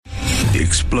The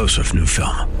explosive new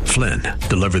film, Flynn,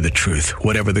 deliver the truth,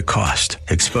 whatever the cost,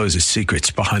 exposes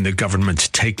secrets behind the government's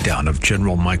takedown of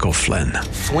General Michael Flynn.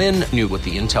 Flynn knew what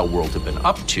the intel world had been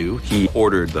up to. He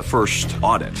ordered the first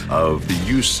audit of the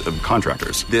use of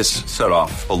contractors. This set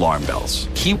off alarm bells.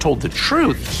 He told the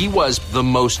truth. He was the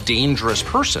most dangerous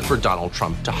person for Donald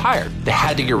Trump to hire. They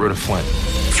had to get rid of Flynn.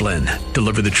 Flynn,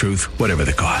 deliver the truth, whatever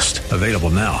the cost. Available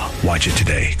now. Watch it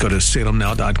today. Go to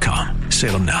salemnow.com.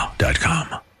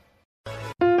 salemnow.com.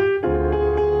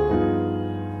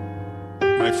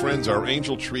 My friends, our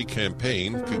Angel Tree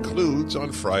campaign concludes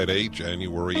on Friday,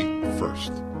 January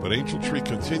 1st. But Angel Tree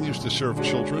continues to serve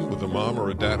children with a mom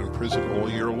or a dad in prison all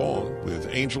year long with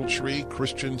Angel Tree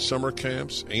Christian summer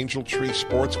camps, Angel Tree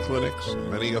sports clinics, and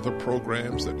many other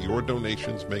programs that your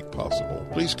donations make possible.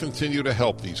 Please continue to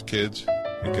help these kids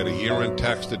and get a year-end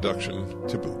tax deduction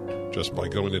to boot just by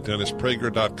going to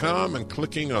DennisPrager.com and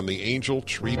clicking on the Angel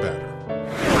Tree banner.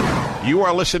 You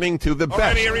are listening to the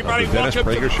best everybody, of the Dennis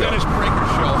welcome Prager to the Show. Dennis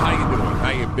Prager Show. How you doing?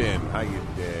 How you been? How you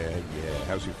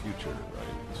how's your future?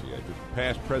 Right? See, I did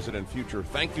past, present, and future.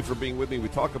 Thank you for being with me. We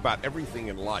talk about everything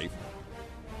in life.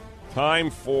 Time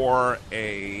for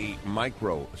a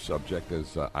micro subject,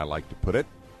 as I like to put it.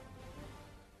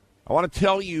 I want to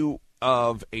tell you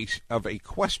of a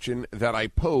question that I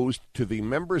posed to the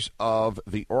members of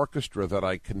the orchestra that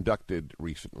I conducted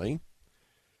recently.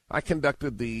 I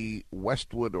conducted the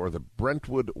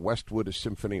Brentwood Westwood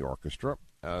Symphony Orchestra.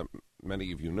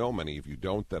 Many of you know, many of you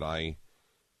don't, that I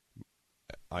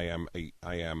am an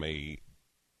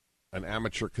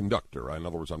amateur conductor. In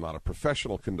other words, I'm not a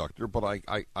professional conductor, but I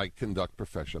conduct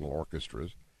professional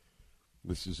orchestras.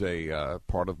 This is a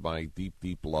part of my deep,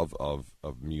 deep love of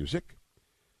music.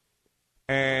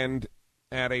 And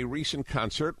at a recent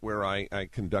concert where I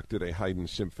conducted a Haydn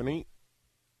symphony,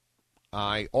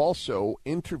 I also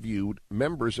interviewed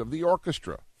members of the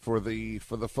orchestra for the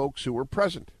folks who were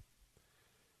present.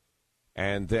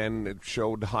 And then it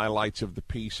showed highlights of the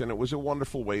piece, and it was a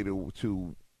wonderful way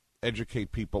to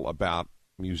educate people about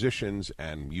musicians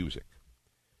and music.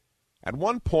 At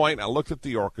one point, I looked at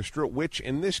the orchestra, which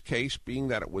in this case, being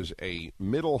that it was a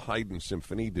middle Haydn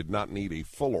symphony, did not need a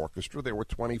full orchestra. There were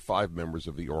 25 members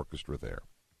of the orchestra there.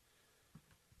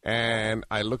 And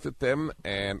I looked at them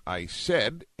and I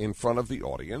said in front of the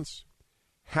audience,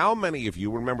 how many of you,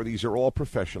 remember these are all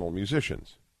professional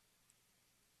musicians,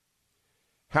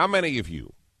 how many of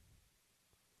you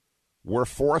were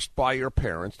forced by your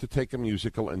parents to take a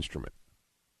musical instrument?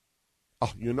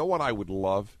 Oh, you know what I would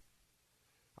love?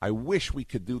 I wish we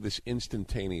could do this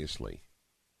instantaneously.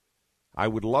 I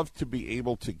would love to be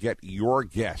able to get your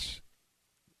guess.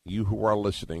 You who are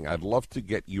listening, I'd love to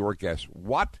get your guess.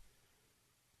 What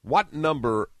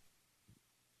number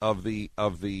of the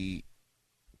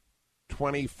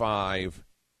 25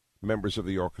 members of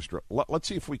the orchestra, let's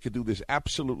see if we could do this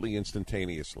absolutely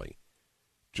instantaneously.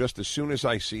 Just as soon as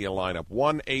I see a lineup,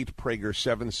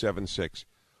 1-8-PRAGER-776,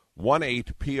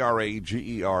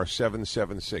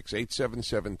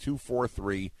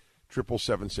 1-8-PRAGER-776,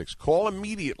 877-243-7776. Call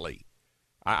immediately.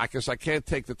 I guess I can't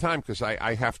take the time because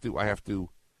I have to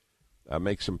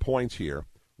make some points here.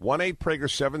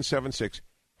 1-8-PRAGER-776.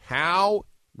 How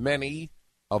many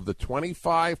of the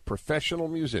 25 professional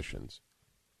musicians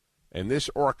in this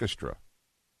orchestra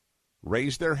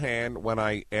raised their hand when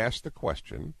I asked the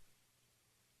question,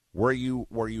 were you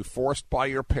forced by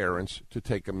your parents to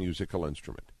take a musical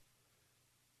instrument?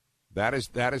 That is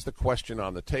the question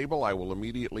on the table. I will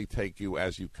immediately take you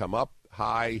as you come up.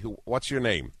 Hi, what's your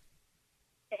name?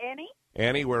 Annie.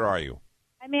 Annie, where are you?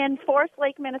 I'm in Forest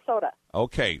Lake, Minnesota.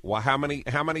 Okay. Well, how many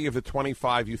of the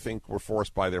 25 you think were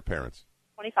forced by their parents?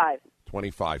 25.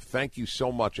 25. Thank you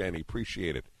so much, Annie.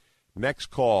 Appreciate it.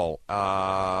 Next call. Who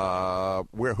are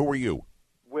you?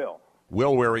 Will.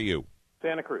 Will, where are you?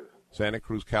 Santa Cruz. Santa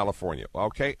Cruz, California.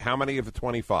 Okay. How many of the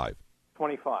 25?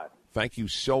 25. Thank you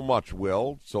so much,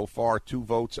 Will. So far, 2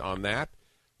 votes on that.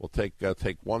 We'll take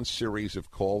one series of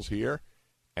calls here,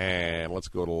 and let's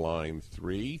go to line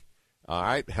 3. All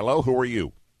right. Hello, who are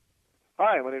you?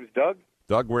 Hi, my name is Doug.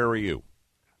 Doug, where are you?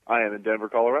 I am in Denver,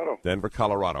 Colorado. Denver,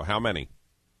 Colorado. How many?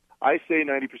 I say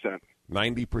 90%.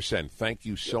 90%. Thank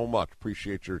you so much.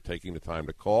 Appreciate your taking the time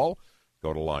to call.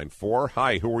 Go to line 4.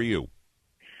 Hi, who are you?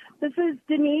 This is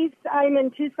Denise. I'm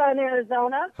in Tucson,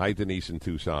 Arizona. Hi, Denise in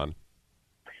Tucson.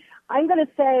 I'm going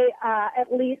to say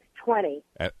at least 20.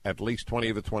 At least 20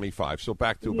 of the 25. So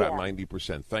back to about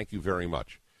 90%. Thank you very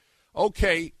much.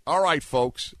 Okay. All right,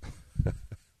 folks.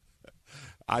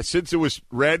 Since it was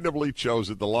randomly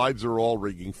chosen, the lines are all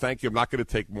ringing. Thank you. I'm not going to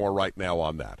take more right now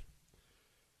on that.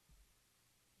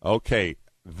 Okay.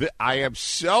 I am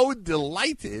so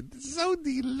delighted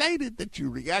that you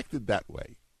reacted that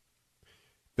way.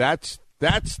 That's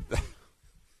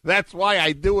why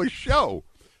I do a show,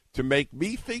 to make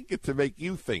me think and to make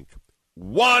you think.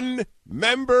 One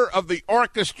member of the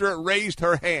orchestra raised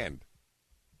her hand.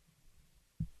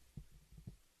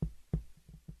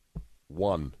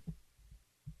 One.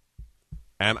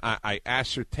 And I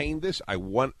ascertained this. I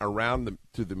went around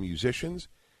to the musicians,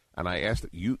 and I asked,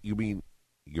 you mean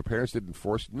your parents didn't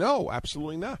force? No,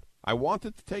 absolutely not. I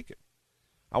wanted to take it.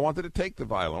 I wanted to take the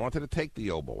violin. I wanted to take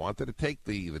the oboe. I wanted to take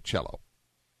the cello.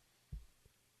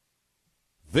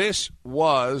 This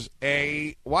was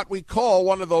what we call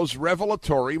one of those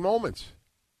revelatory moments.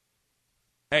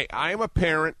 Hey, I am a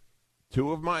parent.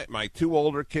 Two of my two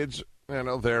older kids,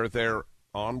 they're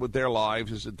on with their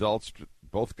lives as adults.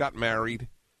 Both got married,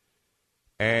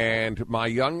 and my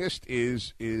youngest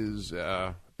is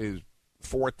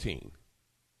 14.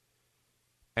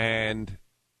 And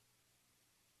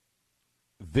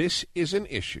this is an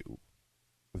issue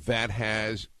that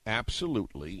has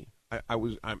absolutely,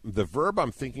 the verb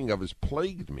I'm thinking of has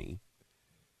plagued me,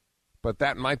 but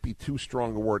that might be too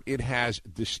strong a word. It has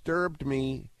disturbed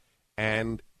me,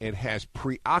 and it has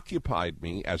preoccupied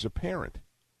me as a parent.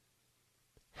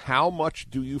 How much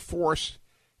do you force?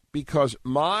 Because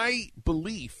my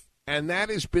belief, and that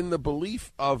has been the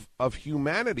belief of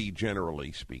humanity,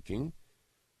 generally speaking,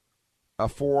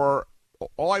 for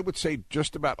all I would say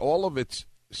just about all of its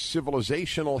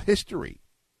civilizational history,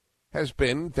 has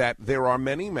been that there are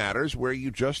many matters where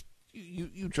you just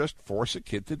force a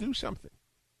kid to do something.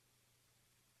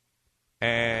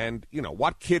 And,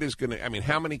 what kid is going to,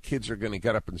 how many kids are going to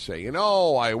get up and say,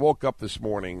 I woke up this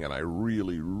morning and I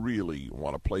really, really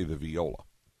want to play the viola?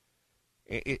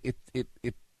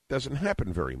 It doesn't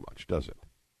happen very much, does it?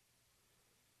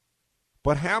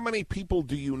 But how many people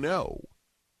do you know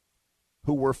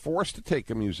who were forced to take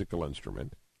a musical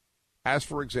instrument? As,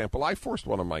 for example, I forced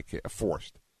one of my kids,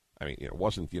 it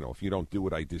wasn't, if you don't do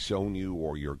it, I disown you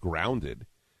or you're grounded.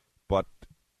 But,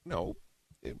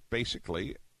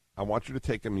 basically, I want you to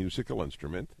take a musical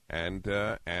instrument, and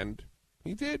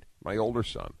he did. My older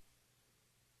son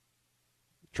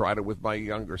tried it with my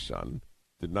younger son.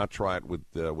 Did not try it with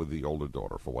the older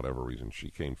daughter for whatever reason. She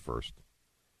came first,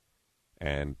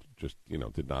 and just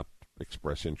did not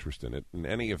express interest in it in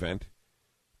any event.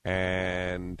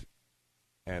 And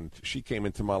she came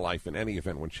into my life in any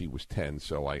event when she was 10.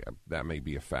 So that may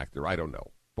be a factor. I don't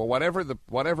know. But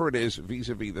whatever it is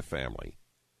vis-a-vis the family,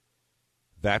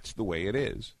 that's the way it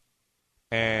is.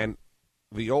 And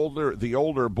the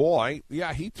older boy,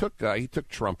 he took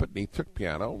trumpet and he took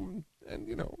piano,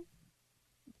 and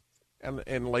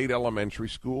in late elementary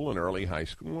school and early high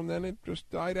school, and then it just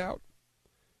died out.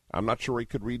 I'm not sure he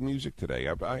could read music today.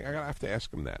 I have to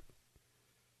ask him that.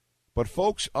 But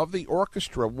folks, of the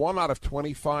orchestra, 1 out of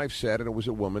 25 said, and it was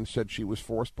a woman, said she was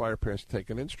forced by her parents to take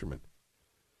an instrument.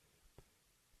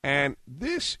 And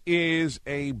this is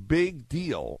a big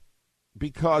deal,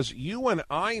 because you and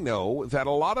I know that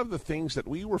a lot of the things that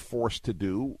we were forced to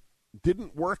do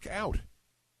didn't work out.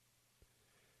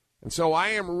 And so I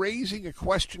am raising a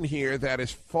question here that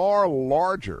is far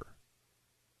larger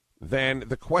than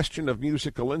the question of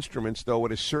musical instruments, though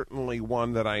it is certainly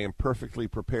one that I am perfectly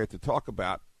prepared to talk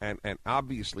about. And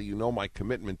obviously, my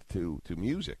commitment to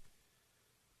music.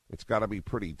 It's got to be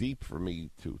pretty deep for me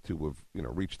to have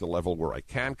reached the level where I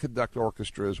can conduct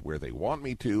orchestras, where they want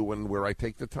me to, and where I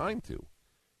take the time to.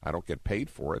 I don't get paid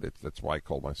for it. That's why I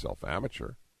call myself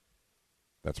amateur.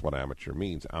 That's what amateur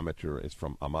means. Amateur is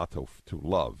from amato, to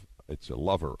love. It's a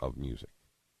lover of music.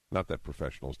 Not that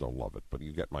professionals don't love it, but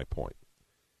you get my point.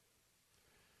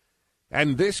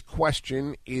 And this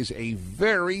question is a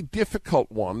very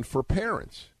difficult one for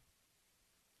parents.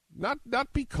 Not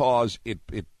because it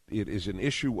is an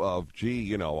issue of,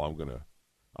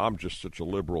 I'm just such a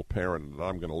liberal parent that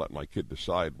I'm going to let my kid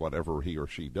decide whatever he or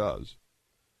she does.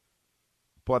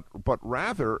 But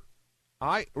rather,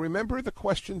 I remember the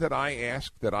question that I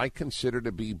asked that I consider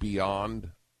to be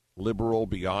beyond liberal,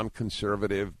 beyond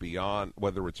conservative, beyond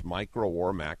whether it's micro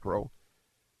or macro.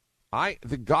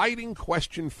 The guiding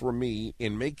question for me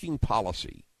in making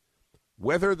policy,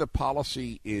 whether the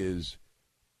policy is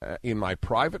in my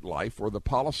private life or the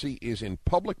policy is in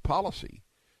public policy,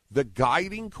 the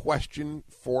guiding question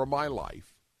for my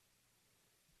life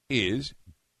is,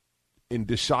 in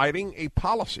deciding a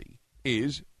policy,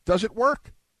 is, does it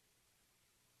work?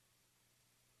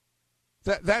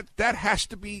 That has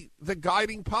to be the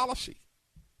guiding policy.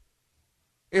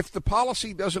 If the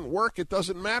policy doesn't work, it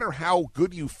doesn't matter how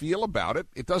good you feel about it.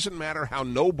 It doesn't matter how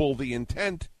noble the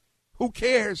intent. Who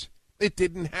cares? It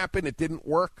didn't happen. It didn't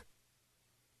work.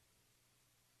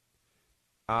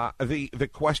 The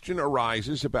question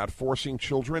arises about forcing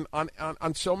children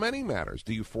on so many matters.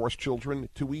 Do you force children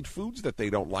to eat foods that they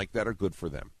don't like that are good for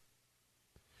them?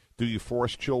 Do you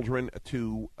force children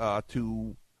to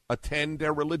attend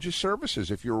their religious services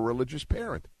if you're a religious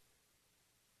parent?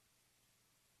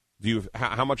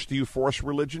 How much do you force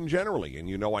religion generally? And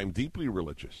you know I'm deeply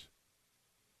religious.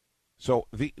 So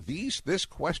this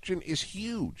question is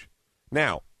huge.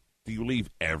 Now, do you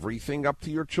leave everything up to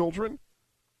your children?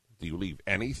 Do you leave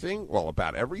anything? Well,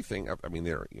 about everything. I mean,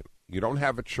 you don't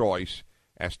have a choice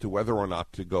as to whether or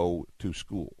not to go to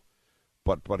school.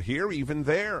 But here, even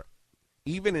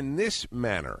in this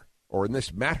manner, or in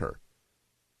this matter,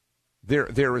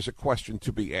 there is a question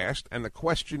to be asked, and the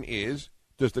question is,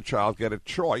 does the child get a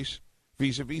choice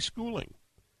vis-a-vis schooling?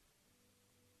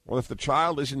 Well, if the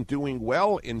child isn't doing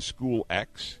well in school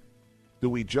X, do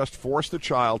we just force the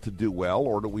child to do well,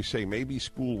 or do we say maybe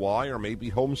school Y or maybe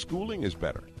homeschooling is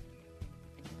better?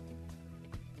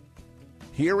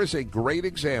 Here is a great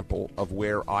example of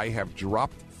where I have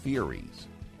dropped theories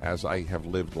as I have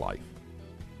lived life.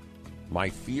 My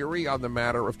theory on the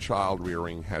matter of child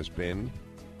rearing has been,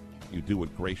 you do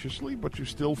it graciously, but you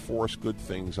still force good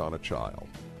things on a child.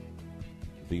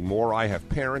 The more I have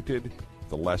parented,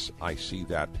 the less I see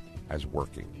that as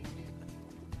working.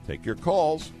 Take your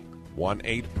calls,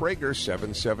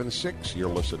 1-8-PRAGER-776. You're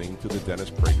listening to The Dennis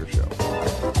Prager Show.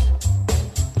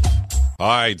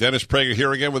 Hi, Dennis Prager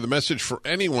here again with a message for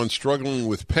anyone struggling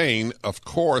with pain. Of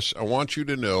course, I want you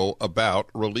to know about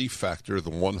Relief Factor,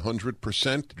 the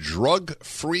 100%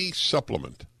 drug-free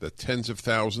supplement that tens of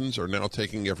thousands are now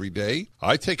taking every day.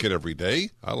 I take it every day.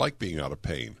 I like being out of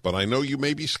pain. But I know you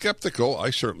may be skeptical.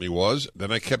 I certainly was.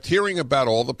 Then I kept hearing about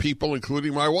all the people,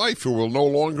 including my wife, who were no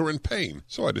longer in pain.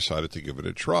 So I decided to give it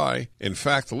a try. In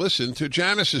fact, listen to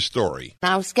Janice's story.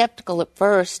 I was skeptical at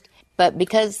first. But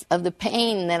because of the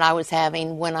pain that I was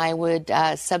having when I would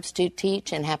substitute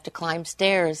teach and have to climb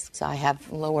stairs, so I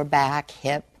have lower back,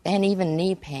 hip, and even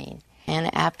knee pain. And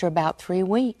after about 3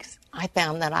 weeks, I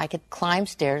found that I could climb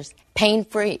stairs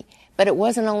pain-free. But it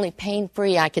wasn't only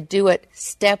pain-free, I could do it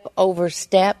step over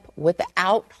step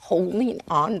without holding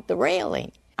on the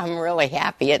railing. I'm really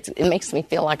happy. It makes me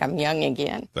feel like I'm young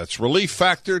again. That's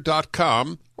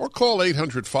ReliefFactor.com or call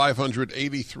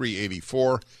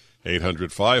 800-500-8384.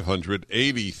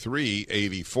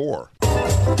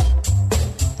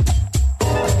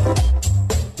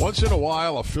 800-500-8384. Once in a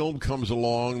while, a film comes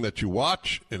along that you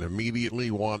watch and immediately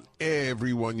want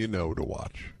everyone you know to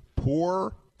watch.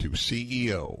 Poor to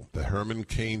CEO. The Herman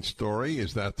Cain story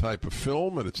is that type of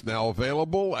film, and it's now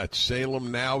available at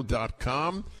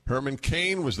salemnow.com. Herman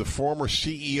Cain was the former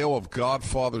CEO of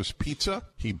Godfather's Pizza.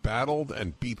 He battled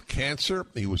and beat cancer.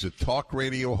 He was a talk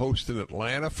radio host in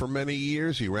Atlanta for many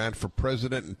years. He ran for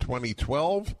president in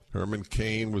 2012. Herman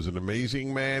Cain was an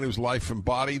amazing man whose life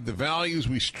embodied the values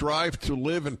we strive to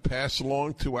live and pass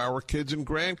along to our kids and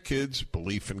grandkids: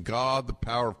 belief in God, the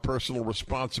power of personal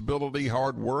responsibility,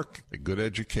 hard work, a good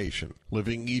education.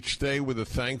 Living each day with a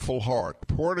thankful heart.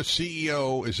 Poor to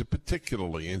CEO is a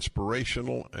particularly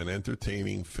inspirational and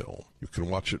entertaining film. You can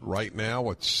watch it right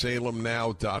now at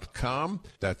salemnow.com.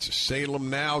 That's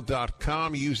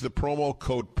salemnow.com. Use the promo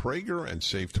code Prager and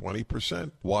save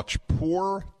 20%. Watch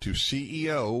Poor to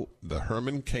CEO, the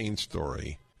Herman Cain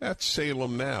story at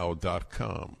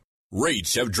salemnow.com.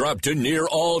 Rates have dropped to near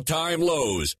all-time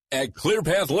lows at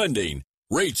ClearPath Lending.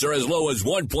 Rates are as low as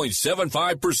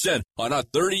 1.75% on a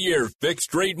 30-year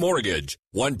fixed-rate mortgage,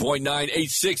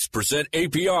 1.986%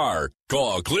 APR.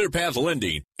 Call ClearPath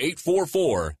Lending,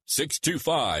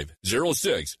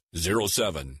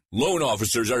 844-625-0607. Loan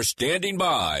officers are standing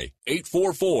by,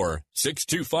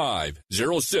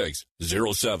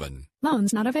 844-625-0607.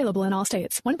 Loans not available in all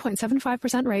states.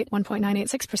 1.75% rate,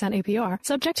 1.986% APR.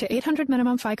 Subject to 800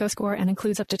 minimum FICO score and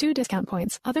includes up to 2 discount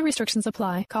points. Other restrictions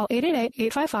apply. Call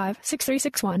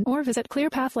 888-855-6361 or visit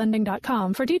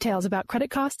clearpathlending.com for details about credit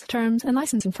costs, terms, and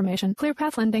license information.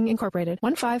 ClearPath Lending Incorporated,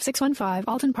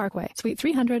 15615 Alton Parkway, Suite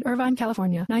 300, Irvine,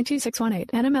 California,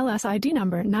 92618. NMLS ID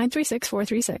number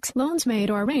 936436. Loans made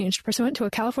or arranged pursuant to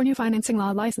a California financing law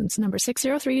license number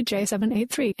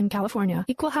 603J783 in California.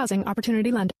 Equal housing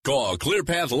opportunity lender. Call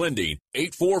ClearPath Lending,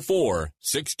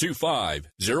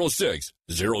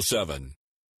 844-625-0607.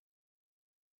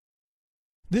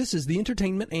 This is the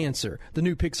Entertainment Answer. The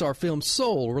new Pixar film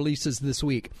Soul releases this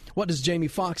week. What does Jamie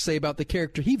Foxx say about the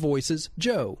character he voices,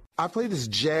 Joe? I play this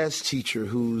jazz teacher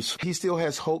he still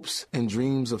has hopes and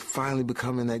dreams of finally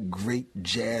becoming that great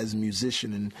jazz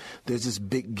musician. And there's this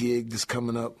big gig that's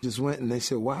coming up. Just went and they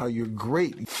said, wow, you're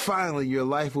great. Finally, your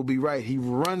life will be right. He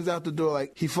runs out the door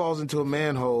like he falls into a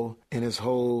manhole and his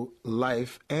whole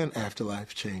life and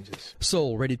afterlife changes.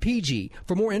 Soul, rated PG.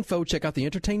 For more info, check out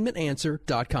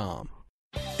theentertainmentanswer.com.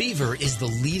 Fever is the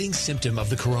leading symptom of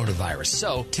the coronavirus,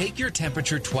 so take your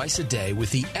temperature twice a day with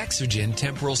the Exergen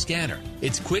temporal scanner.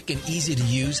 It's quick and easy to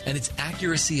use, and its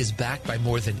accuracy is backed by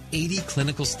more than 80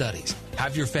 clinical studies.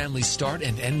 Have your family start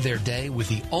and end their day with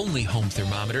the only home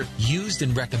thermometer used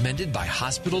and recommended by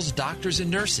hospitals, doctors,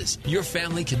 and nurses. Your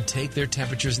family can take their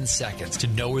temperatures in seconds to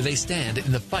know where they stand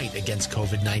in the fight against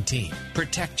COVID-19.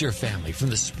 Protect your family from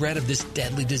the spread of this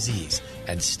deadly disease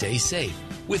and stay safe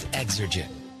with Exergen.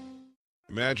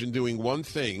 Imagine doing one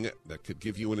thing that could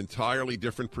give you an entirely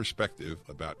different perspective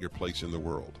about your place in the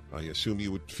world. I assume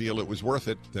you would feel it was worth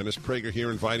it. Dennis Prager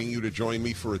here, inviting you to join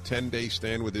me for a 10-day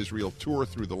Stand With Israel tour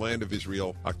through the land of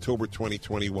Israel, October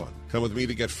 2021. Come with me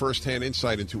to get first-hand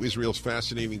insight into Israel's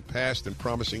fascinating past and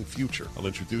promising future. I'll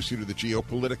introduce you to the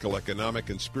geopolitical, economic,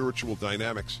 and spiritual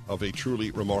dynamics of a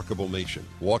truly remarkable nation.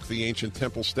 Walk the ancient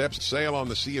temple steps, sail on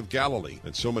the Sea of Galilee,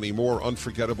 and so many more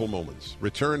unforgettable moments.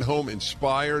 Return home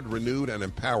inspired, renewed, and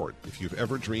empowered. If you've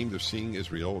ever dreamed of seeing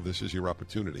Israel, this is your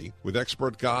opportunity. With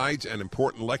expert guides and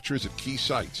important lectures at key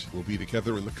sites, we'll be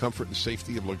together in the comfort and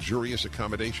safety of luxurious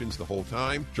accommodations the whole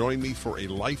time. Join me for a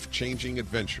life-changing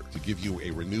adventure to give you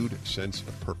a renewed sense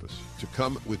of purpose. To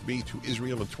come with me to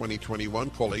Israel in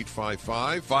 2021, call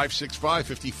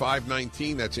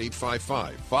 855-565-5519. That's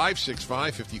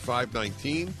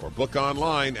 855-565-5519. Or book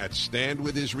online at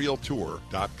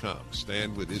standwithisraeltour.com.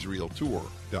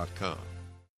 Standwithisraeltour.com.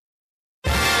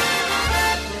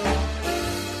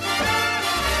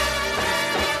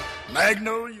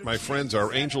 Magnolia. My friends,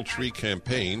 our Angel Tree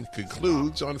campaign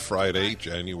concludes on Friday,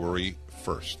 January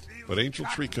 1st. But Angel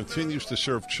Tree continues to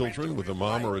serve children with a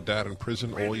mom or a dad in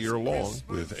prison all year long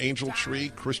with Angel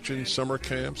Tree Christian summer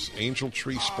camps, Angel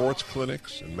Tree sports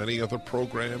clinics, and many other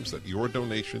programs that your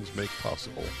donations make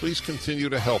possible. Please continue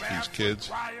to help these kids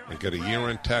and get a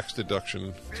year-end tax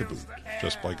deduction to boot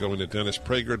just by going to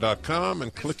DennisPrager.com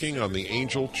and clicking on the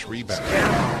Angel Tree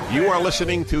banner. You are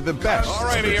listening to the best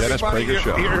of the Dennis Prager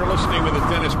Show. You're listening to the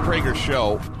Dennis Prager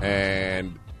Show,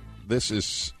 and this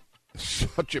is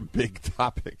such a big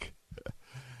topic.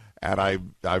 And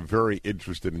I'm very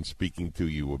interested in speaking to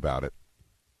you about it.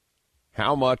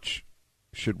 How much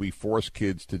should we force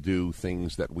kids to do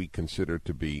things that we consider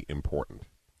to be important?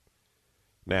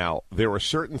 Now, there are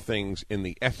certain things in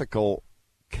the ethical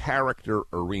character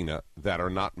arena that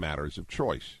are not matters of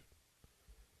choice.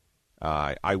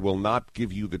 I will not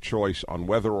give you the choice on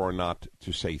whether or not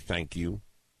to say thank you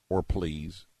or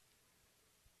please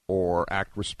or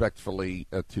act respectfully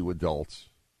to adults.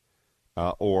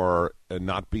 Or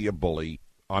not be a bully.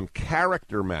 On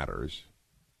character matters,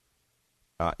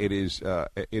 it is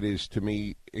to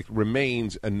me, it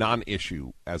remains a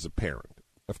non-issue as a parent.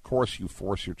 Of course, you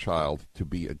force your child to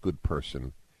be a good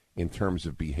person in terms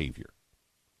of behavior.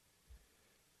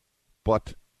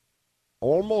 But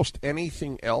almost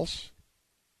anything else,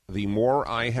 the more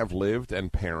I have lived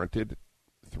and parented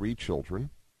 3 children,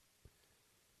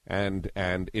 and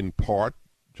in part,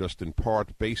 just in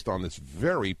part, based on this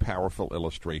very powerful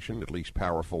illustration, at least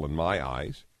powerful in my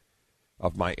eyes,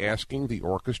 of my asking the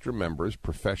orchestra members,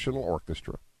 professional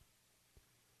orchestra,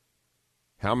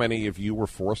 how many of you were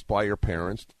forced by your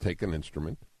parents to take an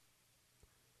instrument?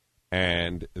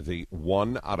 And the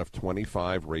 1 out of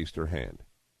 25 raised her hand.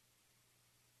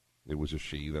 It was a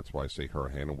she, that's why I say her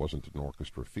hand. It wasn't an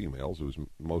orchestra of females, it was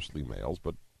mostly males,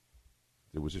 but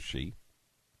it was a she.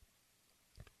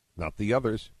 Not the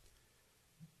others.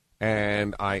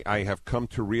 And I have come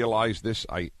to realize this,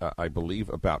 I believe,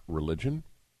 about religion,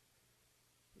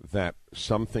 that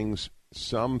some things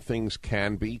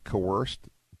can be coerced,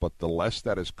 but the less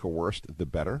that is coerced, the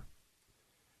better.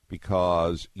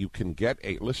 Because you can get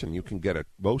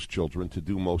most children to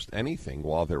do most anything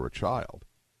while they're a child.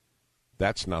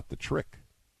 That's not the trick.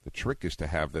 The trick is to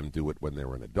have them do it when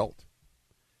they're an adult.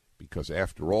 Because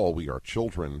after all, we are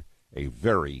children a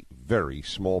very, very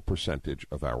small percentage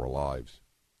of our lives.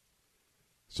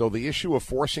 So the issue of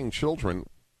forcing children,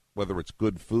 whether it's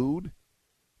good food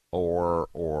or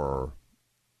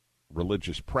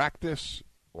religious practice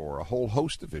or a whole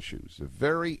host of issues, a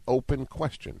very open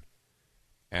question.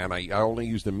 And I only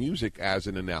use the music as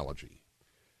an analogy.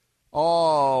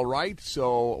 All right,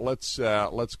 so let's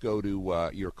go to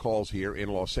your calls here in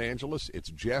Los Angeles. It's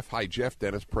Jeff. Hi, Jeff.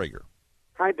 Dennis Prager.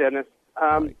 Hi, Dennis.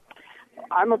 I'm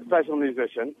a professional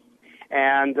musician,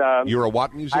 and you're a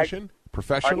what musician?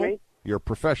 Professional? Pardon me? You're a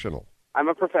professional. I'm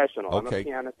a professional. Okay. I'm a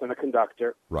pianist and a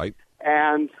conductor. Right.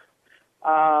 And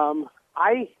my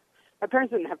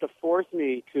parents didn't have to force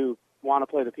me to want to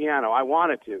play the piano. I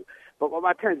wanted to. But what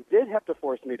my parents did have to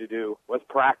force me to do was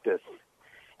practice.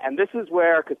 And this is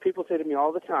where, because people say to me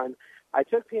all the time, I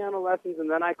took piano lessons and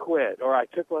then I quit, or I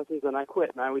took lessons and I quit.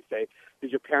 And I always say,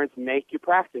 did your parents make you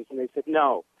practice? And they said,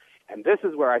 no. And this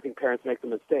is where I think parents make the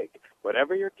mistake.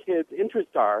 Whatever your kids'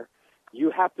 interests are, you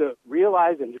have to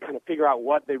realize and kind of figure out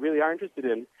what they really are interested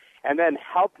in, and then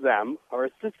help them or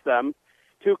assist them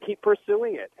to keep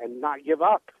pursuing it and not give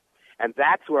up. And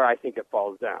that's where I think it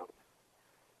falls down.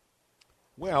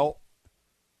 Well,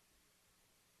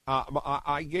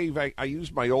 I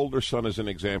used my older son as an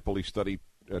example. He studied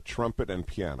trumpet and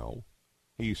piano.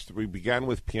 We began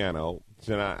with piano,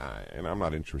 and I'm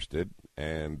not interested.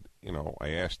 And I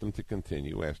asked him to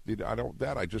continue.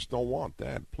 Dad, I just don't want.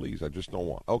 Dad, please, I just don't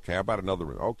want. Okay, how about another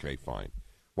one? Okay, fine.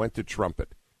 Went to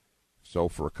trumpet. So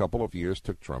for a couple of years,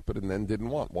 took trumpet, and then didn't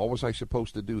want. What was I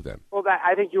supposed to do then? Well,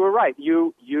 I think you were right.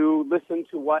 You listened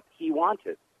to what he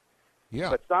wanted. Yeah.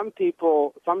 But some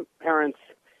parents.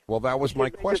 Well, that was my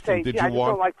question. Say, Did I you just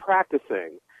want? don't like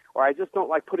practicing, or I just don't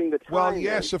like putting the time. Well,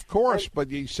 yes, in. of course. But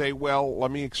you say, well, let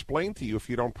me explain to you. If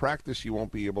you don't practice, you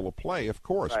won't be able to play. Of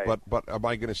course. Right. But am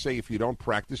I going to say if you don't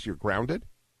practice, you're grounded?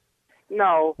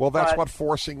 No. Well, that's but, what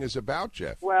forcing is about,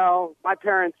 Jeff. Well, my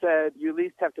parents said you at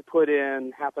least have to put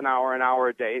in half an hour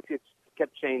a day. It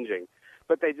kept changing,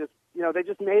 but they just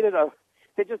made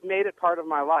it part of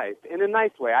my life in a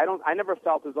nice way. I never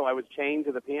felt as though I was chained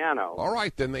to the piano. All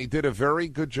right, then they did a very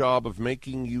good job of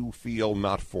making you feel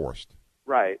not forced.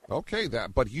 Right. Okay,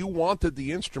 but you wanted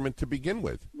the instrument to begin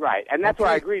with. Right, and that's where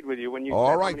I agreed with you when you.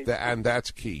 All right, and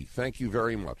that's key. Thank you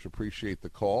very much. Appreciate the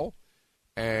call.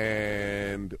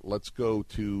 And let's go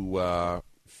to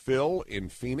Phil in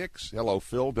Phoenix. Hello,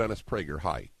 Phil. Dennis Prager.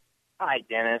 Hi. Hi,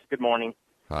 Dennis. Good morning.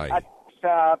 Hi.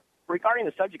 Regarding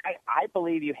the subject, I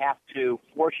believe you have to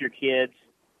force your kids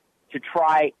to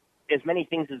try as many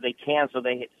things as they can so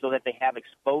that they have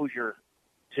exposure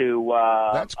to.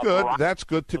 That's good. That's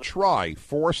good to try.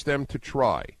 Force them to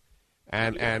try,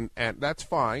 and that's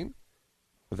fine.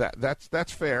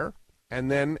 That's fair. And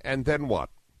then what?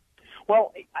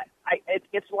 Well,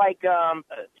 it's like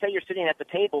say you're sitting at the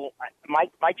table.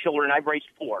 My children, I've raised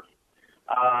 4.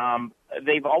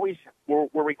 They've always were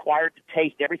required to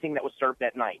taste everything that was served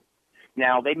that night.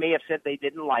 Now, they may have said they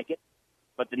didn't like it,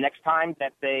 but the next time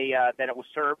that it was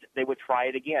served, they would try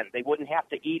it again. They wouldn't have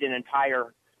to eat an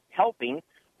entire helping,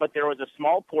 but there was a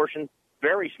small portion,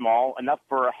 very small, enough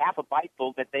for a half a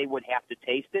biteful that they would have to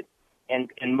taste it and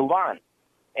move on.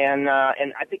 And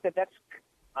I think that's.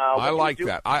 I like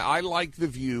that. I like the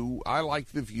view. I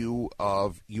like the view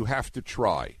of you have to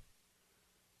try.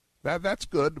 That's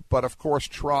good, but of course,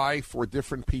 try for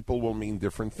different people will mean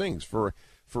different things.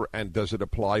 And does it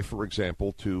apply, for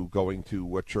example, to going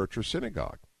to a church or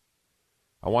synagogue?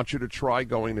 I want you to try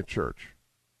going to church.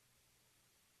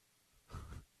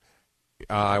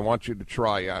 I want you to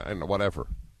try and whatever.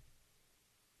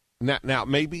 Now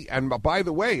maybe, and by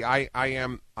the way, I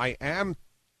am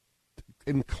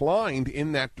inclined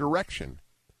in that direction.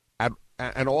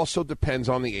 And also depends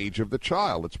on the age of the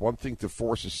child. It's one thing to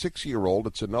force a 6-year-old.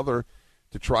 It's another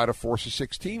to try to force a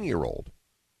 16-year-old.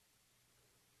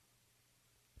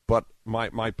 But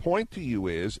my point to you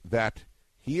is that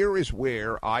here is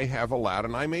where I have allowed,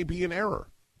 and I may be in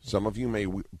error. Some of you may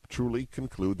truly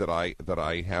conclude that I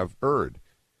have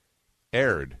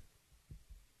erred.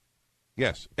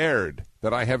 Yes, erred.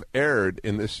 That I have erred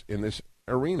in this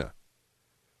arena.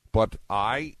 But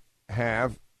I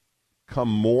have come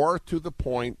more to the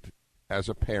point as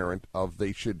a parent of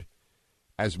they should,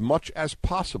 as much as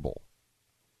possible,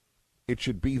 it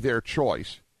should be their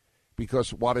choice,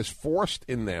 because what is forced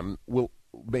in them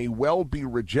may well be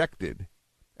rejected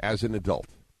as an adult.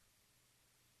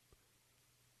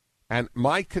 And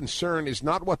my concern is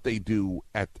not what they do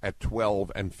at 12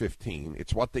 and 15.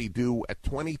 It's what they do at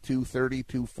 22,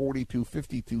 32, 42,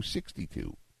 52,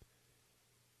 62.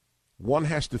 One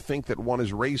has to think that one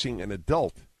is raising an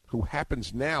adult who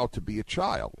happens now to be a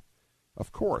child,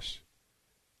 of course.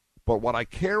 But what I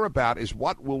care about is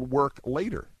what will work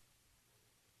later.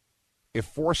 If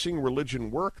forcing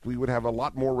religion worked, we would have a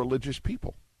lot more religious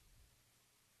people,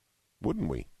 wouldn't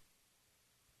we?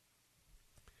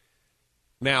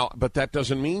 Now, but that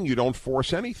doesn't mean you don't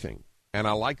force anything. And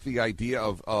I like the idea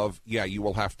of you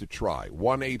will have to try.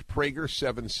 1-8-PRAGER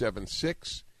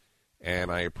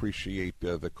And I appreciate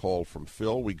the call from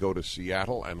Phil. We go to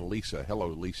Seattle and Lisa. Hello,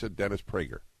 Lisa. Dennis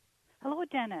Prager. Hello,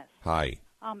 Dennis. Hi.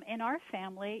 In our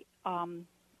family,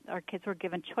 our kids were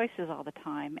given choices all the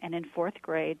time, and in 4th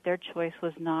grade, their choice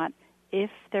was not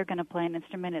if they're going to play an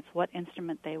instrument, it's what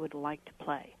instrument they would like to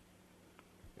play.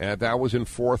 And that was in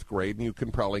 4th grade, and you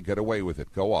can probably get away with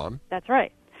it. Go on. That's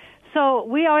right. So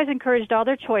we always encouraged all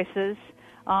their choices.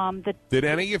 Did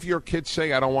any of your kids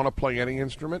say, I don't want to play any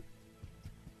instrument?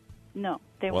 No,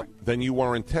 they weren't. Then you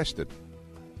weren't tested.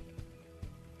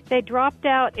 They dropped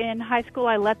out in high school.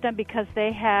 I let them because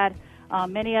they had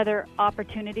many other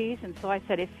opportunities, and so I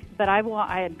said,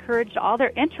 I encouraged all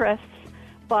their interests,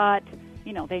 but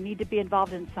they need to be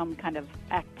involved in some kind of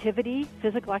activity,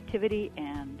 physical activity,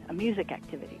 and a music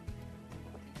activity.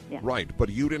 Yeah. Right, but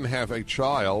you didn't have a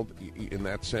child in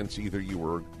that sense. Either you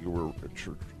were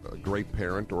a great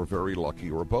parent or very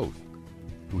lucky, or both,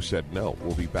 who said no.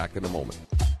 We'll be back in a moment.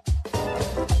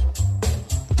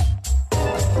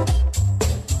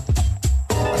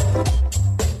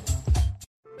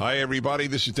 Hi, everybody.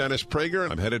 This is Dennis Prager.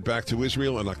 I'm headed back to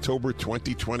Israel in October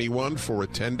 2021 for a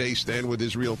 10-day Stand With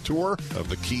Israel tour of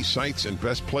the key sites and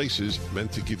best places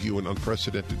meant to give you an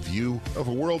unprecedented view of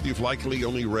a world you've likely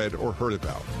only read or heard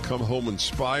about. Come home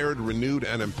inspired, renewed,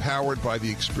 and empowered by the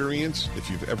experience.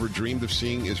 If you've ever dreamed of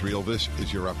seeing Israel, this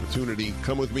is your opportunity.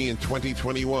 Come with me in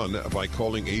 2021 by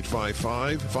calling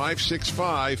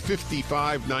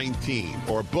 855-565-5519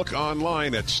 or book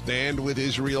online at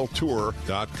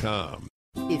standwithisraeltour.com.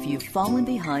 If you've fallen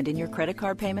behind in your credit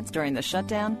card payments during the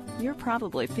shutdown, you're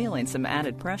probably feeling some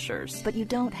added pressures. But you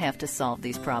don't have to solve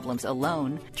these problems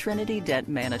alone. Trinity Debt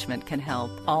Management can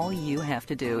help. All you have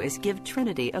to do is give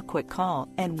Trinity a quick call,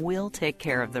 and we'll take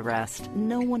care of the rest.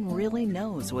 No one really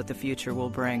knows what the future will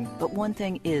bring, but one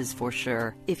thing is for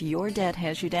sure. If your debt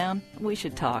has you down, we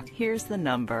should talk. Here's the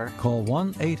number. Call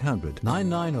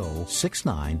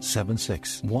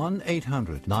 1-800-990-6976.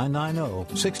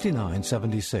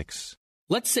 1-800-990-6976.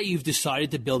 Let's say you've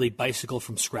decided to build a bicycle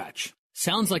from scratch.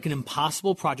 Sounds like an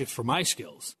impossible project for my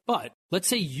skills, but let's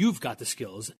say you've got the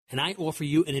skills and I offer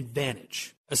you an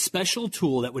advantage, a special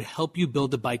tool that would help you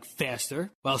build the bike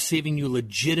faster while saving you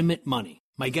legitimate money.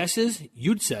 My guess is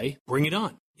you'd say, bring it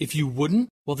on. If you wouldn't,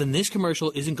 well then this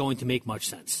commercial isn't going to make much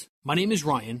sense. My name is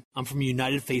Ryan. I'm from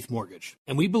United Faith Mortgage,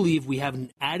 and we believe we have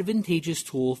an advantageous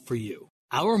tool for you.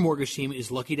 Our mortgage team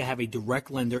is lucky to have a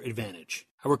direct lender advantage.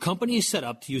 Our company is set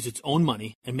up to use its own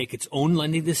money and make its own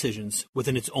lending decisions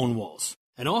within its own walls.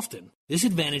 And often, this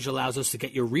advantage allows us to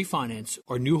get your refinance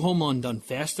or new home loan done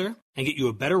faster and get you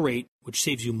a better rate, which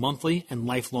saves you monthly and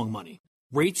lifelong money.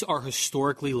 Rates are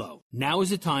historically low. Now is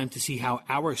the time to see how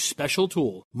our special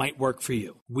tool might work for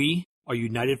you. We are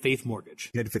United Faith Mortgage.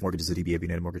 United Faith Mortgage is a DBA of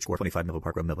United Mortgage Corp. 25 Melville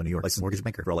Park Road, Melville, New York. Licensed mortgage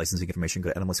banker. For all licensing information,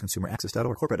 go to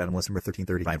NMLSConsumerAccess.org. Corporate NMLS number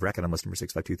 1335. RAC NMLS number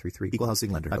 65233. Equal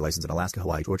housing lender. Licensed in Alaska,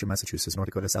 Hawaii, Georgia, Massachusetts, North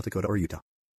Dakota, South Dakota, or Utah.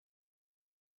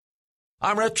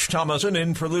 I'm Rich Thomason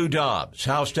in for Lou Dobbs.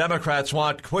 House Democrats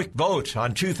want quick vote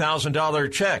on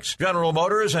 $2,000 checks. General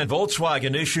Motors and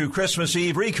Volkswagen issue Christmas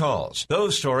Eve recalls.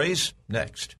 Those stories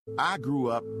next. I grew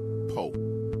up poor,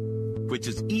 which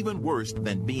is even worse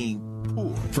than being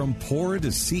poor. From poor to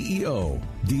CEO,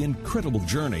 the incredible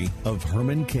journey of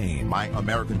Herman Cain. My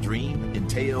American dream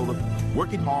entailed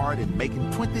working hard and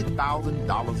making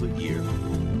 $20,000 a year.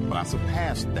 But I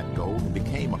surpassed that goal and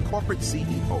became a corporate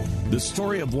CEO. The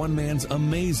story of one man's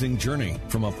amazing journey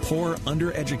from a poor,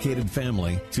 undereducated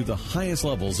family to the highest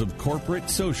levels of corporate,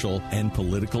 social, and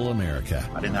political America.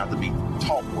 I didn't have to be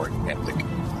taught work ethic.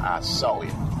 I saw it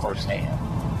firsthand,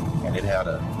 and it had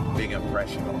a big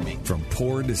impression on me. From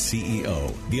poor to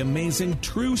CEO, the amazing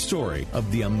true story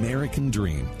of the American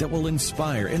dream that will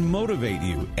inspire and motivate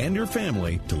you and your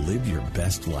family to live your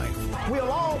best life.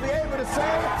 We'll all be able to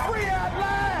say, free at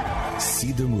last!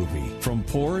 See the movie, From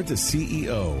Poor to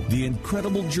CEO, The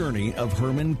Incredible Journey of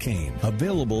Herman Cain.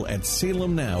 Available at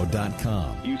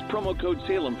salemnow.com. Use promo code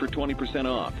Salem for 20%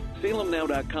 off.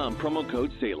 salemnow.com, promo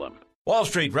code Salem. Wall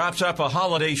Street wraps up a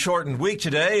holiday-shortened week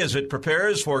today as it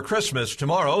prepares for Christmas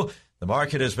tomorrow. The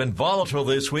market has been volatile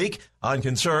this week on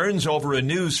concerns over a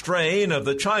new strain of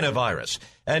the China virus.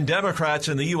 And Democrats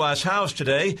in the U.S. House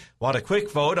today want a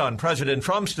quick vote on President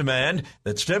Trump's demand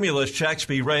that stimulus checks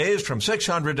be raised from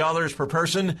 $600 per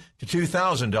person to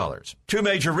 $2,000. Two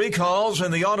major recalls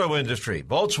in the auto industry.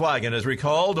 Volkswagen has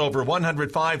recalled over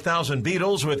 105,000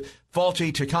 Beetles with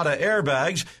faulty Takata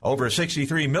airbags. Over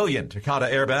 63 million Takata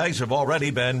airbags have already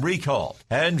been recalled.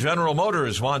 And General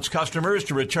Motors wants customers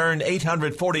to return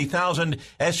 840,000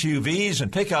 SUVs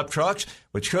and pickup trucks,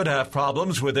 which could have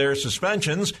problems with their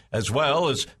suspensions, as well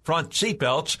as those front seat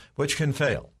belts, which can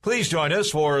fail. Please join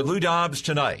us for Lou Dobbs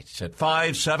Tonight at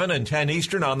 5, 7, and 10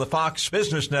 Eastern on the Fox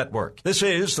Business Network. This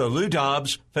is the Lou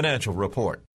Dobbs Financial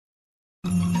Report.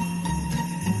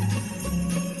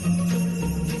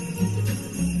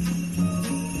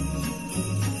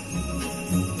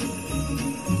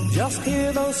 Just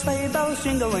hear those sleigh bells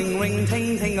jingling, ring,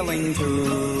 ting, tingling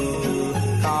too.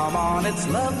 Come on, it's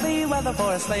lovely weather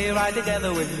for a sleigh ride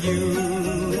together with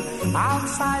you.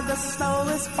 Outside the snow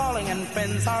is falling and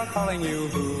friends are calling you.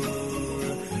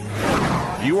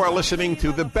 You are listening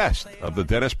to the best of the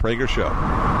Dennis Prager Show.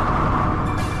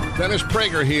 Dennis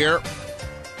Prager here.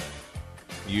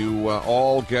 You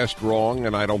all guessed wrong,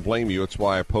 and I don't blame you. It's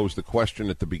why I posed the question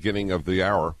at the beginning of the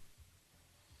hour.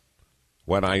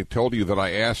 When I told you that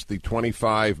I asked the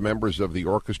 25 members of the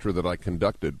orchestra that I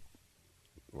conducted,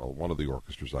 well, one of the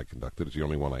orchestras I conducted is the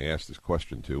only one I asked this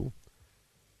question to,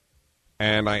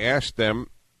 and I asked them,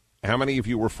 how many of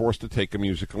you were forced to take a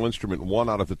musical instrument? 1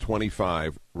 out of the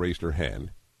 25 raised her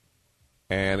hand,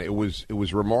 and it was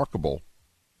remarkable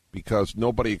because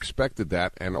nobody expected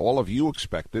that, and all of you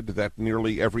expected that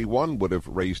nearly everyone would have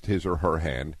raised his or her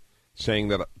hand, saying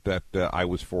that I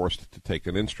was forced to take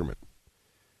an instrument.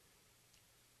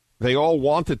 They all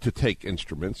wanted to take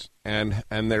instruments, and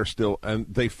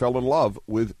they fell in love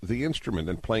with the instrument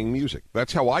and playing music.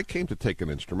 That's how I came to take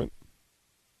an instrument.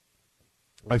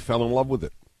 I fell in love with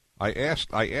it. I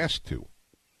asked to.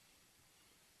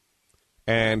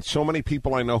 And so many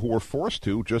people I know who were forced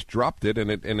to just dropped it,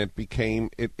 and it became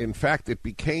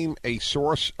a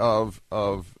source of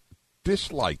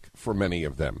dislike for many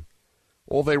of them.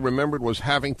 All they remembered was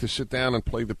having to sit down and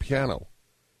play the piano.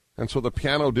 And so the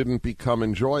piano didn't become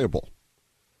enjoyable.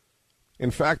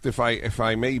 In fact, if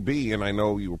I may be, and I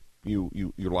know you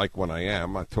like when I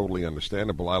am, totally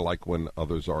understandable. I like when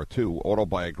others are too.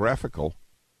 Autobiographical.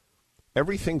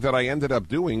 Everything that I ended up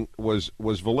doing was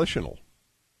volitional,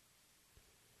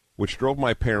 which drove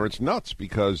my parents nuts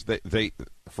because they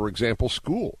for example,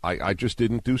 school. I just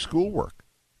didn't do schoolwork.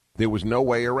 There was no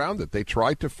way around it. They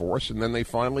tried to force, and then they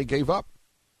finally gave up.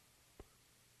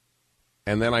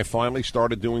 And then I finally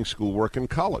started doing schoolwork in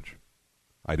college.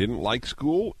 I didn't like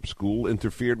school. School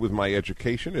interfered with my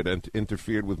education. It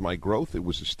interfered with my growth. It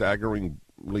was a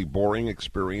staggeringly boring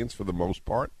experience for the most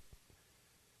part.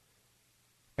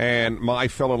 And I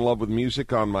fell in love with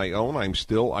music on my own. I'm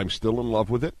still in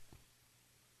love with it.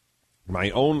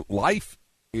 My own life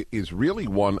is really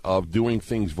one of doing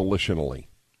things volitionally.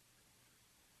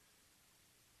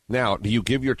 Now, do you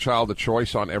give your child a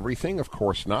choice on everything? Of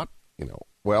course not.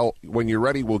 Well, when you're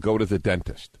ready, we'll go to the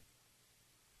dentist.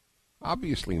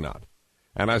 Obviously not.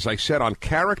 And as I said, on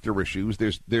character issues,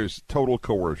 there's total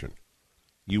coercion.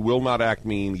 You will not act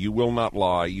mean. You will not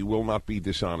lie. You will not be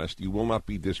dishonest. You will not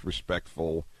be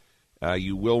disrespectful.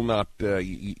 You will not,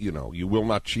 you will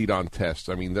not cheat on tests.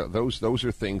 I mean, those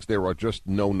are things. There are just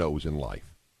no-nos in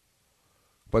life.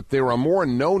 But there are more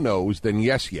no-nos than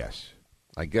yes.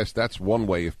 I guess that's one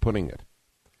way of putting it.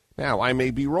 Now, I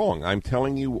may be wrong. I'm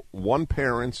telling you one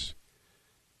parent's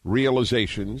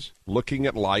realizations, looking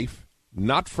at life,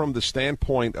 not from the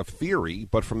standpoint of theory,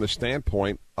 but from the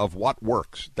standpoint of what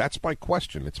works. That's my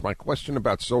question. It's my question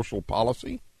about social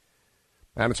policy,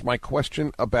 and it's my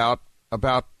question about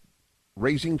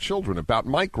raising children, about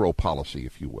micro policy,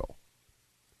 if you will.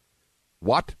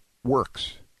 What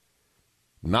works,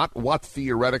 not what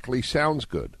theoretically sounds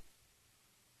good.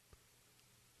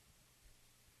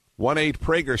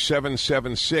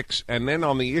 1-8-PRAGER-776, and then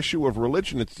on the issue of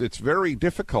religion, it's very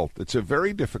difficult. It's a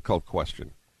very difficult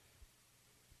question.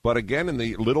 But again, in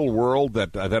the little world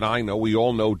that I know, we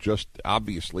all know just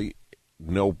obviously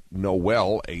know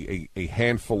well a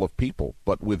handful of people.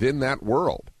 But within that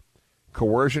world,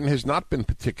 coercion has not been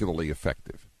particularly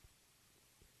effective.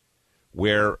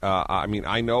 Where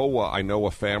I know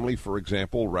a family, for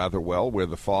example, rather well, where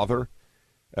the father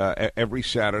every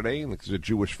Saturday, and it's a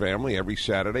Jewish family, every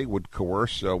Saturday would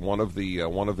coerce one of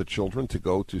the children to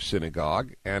go to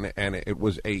synagogue, and it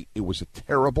was a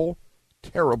terrible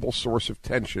source of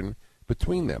tension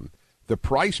between them. The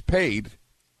price paid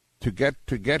to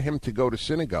get him to go to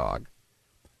synagogue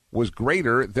was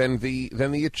greater than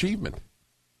the achievement.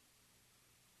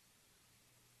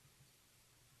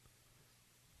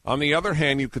 On the other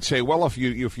hand, you could say, well, if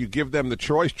you give them the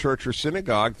choice, church or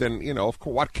synagogue, then, of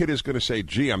course, what kid is going to say,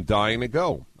 gee, I'm dying to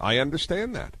go? I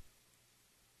understand that.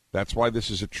 That's why this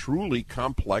is a truly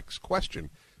complex question.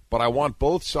 But I want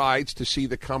both sides to see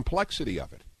the complexity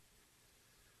of it.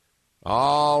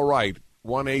 All right.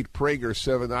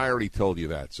 1-8-PRAGER-7. I already told you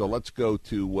that. So let's go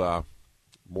to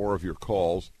more of your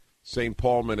calls. St.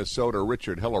 Paul, Minnesota.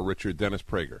 Richard. Hello, Richard. Dennis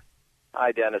Prager.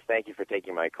 Hi, Dennis. Thank you for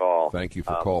taking my call. Thank you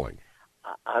for calling.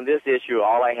 On this issue,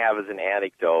 all I have is an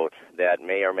anecdote that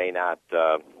may or may not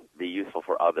be useful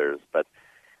for others. But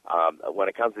when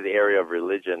it comes to the area of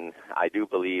religion, I do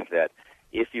believe that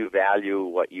if you value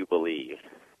what you believe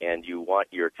and you want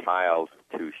your child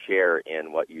to share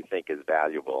in what you think is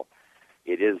valuable,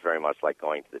 it is very much like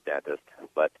going to the dentist.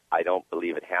 But I don't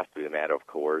believe it has to be a matter of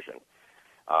coercion.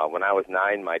 When I was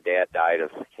 9, my dad died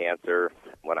of cancer.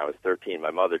 When I was 13,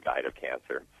 my mother died of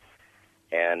cancer.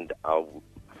 And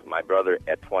my brother,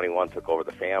 at 21, took over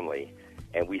the family,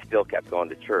 and we still kept going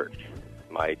to church.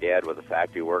 My dad was a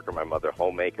factory worker, my mother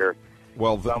homemaker.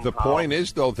 Well, the point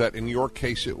is, though, that in your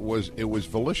case it was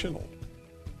volitional.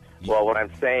 Well, what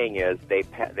I'm saying is they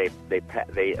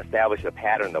established a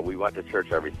pattern that we went to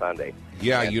church every Sunday.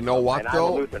 Yeah, and, you know what, and though?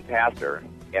 I'm a Lutheran pastor,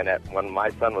 and when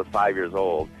my son was 5 years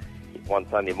old, one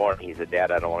Sunday morning, he said,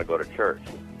 "Dad, I don't want to go to church."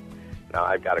 Now,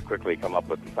 I've got to quickly come up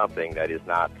with something that is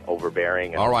not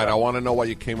overbearing. All right, I want to know what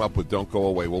you came up with. Don't go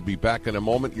away. We'll be back in a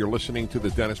moment. You're listening to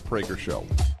The Dennis Prager Show.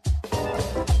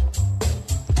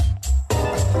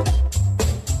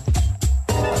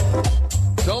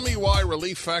 Tell me why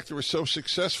Relief Factor is so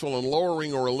successful in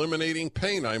lowering or eliminating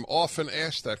pain. I'm often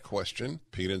asked that question.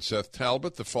 Pete and Seth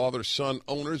Talbot, the father-son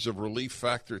owners of Relief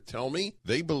Factor, tell me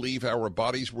they believe our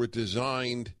bodies were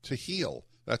designed to heal.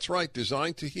 That's right,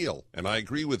 designed to heal. And I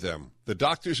agree with them. The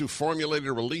doctors who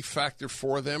formulated Relief Factor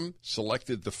for them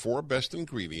selected the 4 best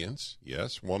ingredients,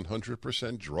 yes,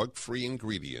 100% drug-free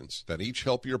ingredients, that each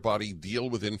help your body deal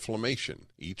with inflammation.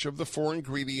 Each of the 4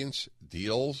 ingredients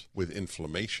deals with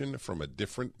inflammation from a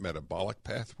different metabolic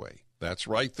pathway. That's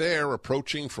right there,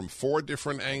 approaching from 4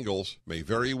 different angles may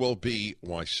very well be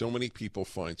why so many people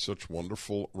find such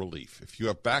wonderful relief. If you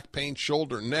have back pain,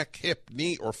 shoulder, neck, hip,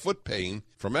 knee, or foot pain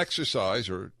from exercise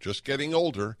or just getting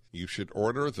older, you should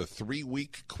order the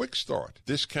 3-week Quick Start,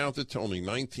 discounted to only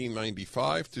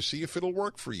 $19.95 to see if it'll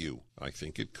work for you. I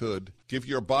think it could. Give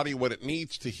your body what it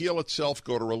needs to heal itself.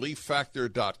 Go to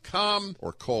ReliefFactor.com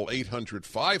or call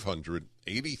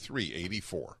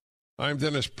 800-500-8384. I'm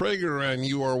Dennis Prager, and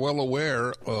you are well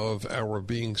aware of our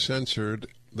being censored,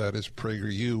 that is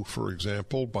PragerU, for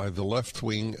example, by the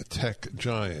left-wing tech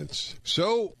giants.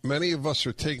 So many of us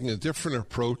are taking a different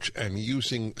approach and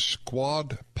using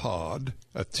SquadPod,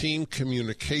 a team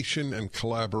communication and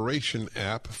collaboration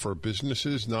app for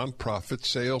businesses, nonprofit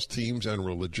sales teams, and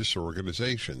religious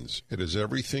organizations. It is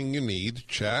everything you need: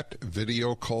 chat,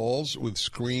 video calls with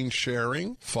screen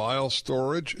sharing, file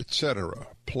storage, etc.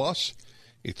 Plus,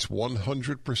 it's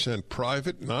 100%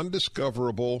 private,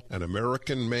 non-discoverable, and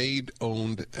American-made,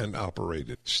 owned, and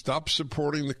operated. Stop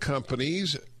supporting the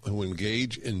companies who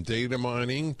engage in data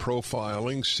mining,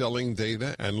 profiling, selling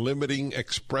data, and limiting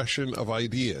expression of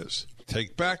ideas.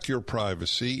 Take back your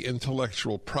privacy,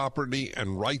 intellectual property,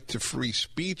 and right to free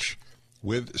speech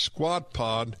with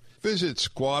SquadPod. Visit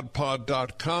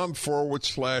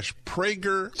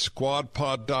squadpod.com/Prager,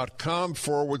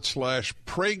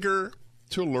 squadpod.com/Prager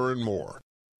to learn more.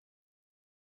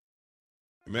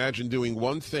 Imagine doing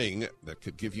one thing that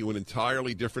could give you an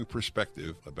entirely different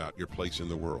perspective about your place in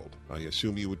the world. I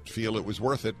assume you would feel it was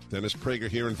worth it. Dennis Prager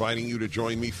here, inviting you to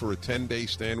join me for a 10-day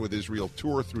Stand with Israel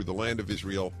tour through the land of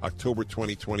Israel, October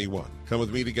 2021. Come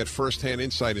with me to get first-hand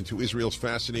insight into Israel's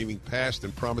fascinating past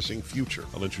and promising future.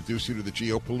 I'll introduce you to the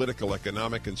geopolitical,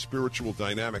 economic, and spiritual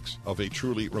dynamics of a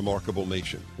truly remarkable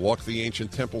nation. Walk the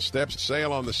ancient temple steps,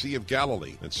 sail on the Sea of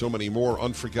Galilee, and so many more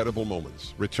unforgettable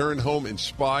moments. Return home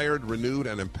inspired, renewed,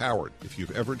 and empowered. If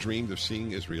you've ever dreamed of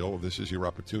seeing Israel, this is your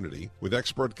opportunity. With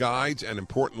expert guides and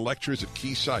important lectures at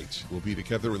key sites, we'll be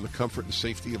together in the comfort and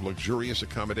safety of luxurious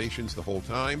accommodations the whole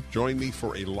time. Join me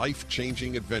for a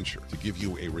life-changing adventure to give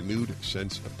you a renewed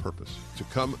sense of purpose. To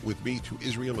come with me to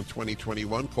Israel in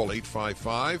 2021, call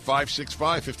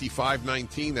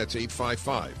 855-565-5519. That's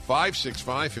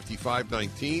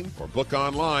 855-565-5519. Or book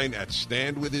online at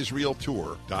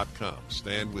standwithisraeltour.com.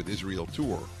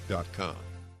 Standwithisraeltour.com.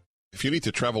 If you need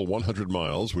to travel 100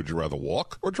 miles, would you rather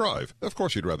walk or drive? Of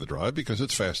course you'd rather drive because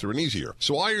it's faster and easier.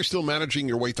 So why are you still managing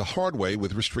your weight the hard way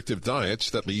with restrictive diets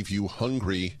that leave you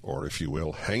hungry, or if you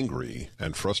will, hangry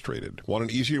and frustrated? Want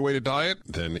an easier way to diet?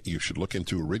 Then you should look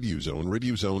into Riduzone.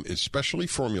 Riduzone is specially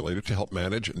formulated to help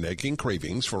manage nagging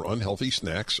cravings for unhealthy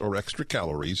snacks or extra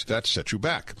calories that set you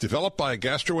back. Developed by a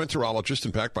gastroenterologist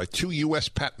and backed by 2 U.S.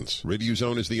 patents,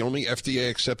 Riduzone is the only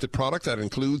FDA-accepted product that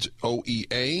includes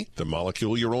OEA, the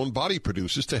molecule your own body body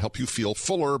produces to help you feel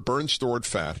fuller, burn stored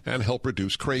fat, and help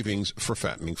reduce cravings for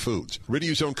fattening foods.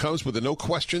 Riduzone comes with a no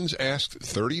questions asked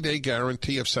 30-day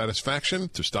guarantee of satisfaction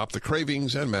to stop the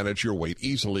cravings and manage your weight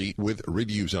easily with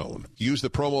Riduzone. Use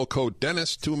the promo code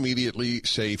Dennis to immediately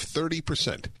save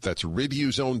 30%. That's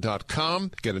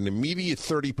Riduzone.com. Get an immediate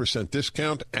 30%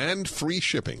 discount and free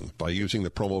shipping by using the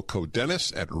promo code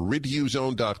Dennis at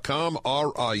Riduzone.com,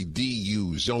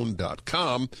 RIDU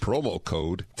Zone.com, promo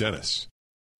code Dennis.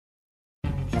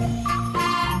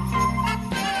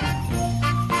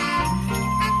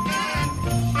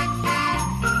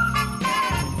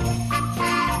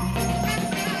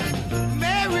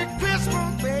 Merry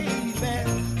Christmas, baby.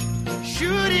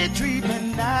 Should it treat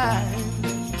me nice?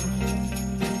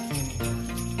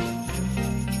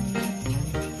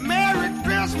 Merry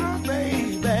Christmas,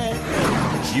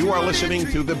 baby. You are listening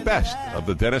to the best of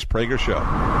the Dennis Prager Show.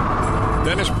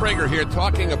 Dennis Prager here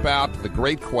talking about the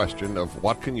great question of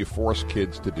what can you force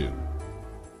kids to do.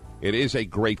 It is a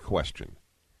great question.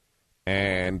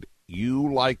 And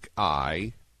you like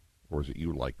I, or is it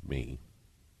you like me?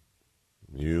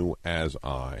 You as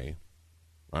I,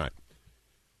 all right,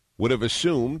 would have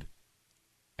assumed,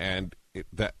 and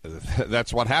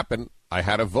that's what happened. I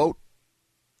had a vote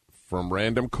from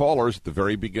random callers at the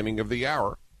very beginning of the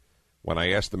hour when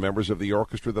I asked the members of the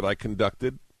orchestra that I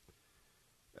conducted,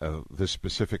 this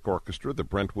specific orchestra, the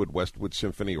Brentwood Westwood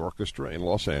Symphony Orchestra in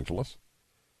Los Angeles,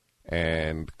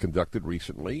 and conducted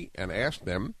recently, and asked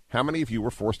them, how many of you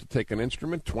were forced to take an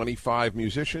instrument? 25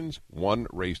 musicians, one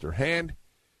raised their hand.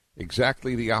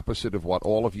 Exactly the opposite of what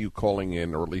all of you calling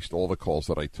in, or at least all the calls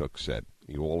that I took, said.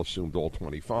 You all assumed all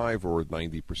 25 or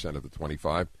 90% of the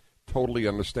 25. Totally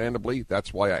understandably,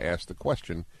 that's why I asked the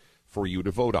question for you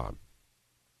to vote on.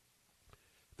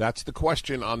 That's the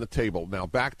question on the table. Now,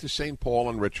 back to St. Paul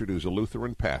and Richard, who's a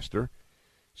Lutheran pastor.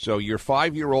 So your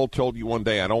 5-year-old told you one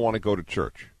day, I don't want to go to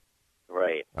church.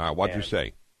 Right. What'd you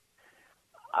say?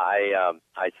 I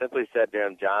simply said to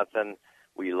him, Johnson,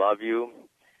 we love you.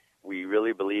 We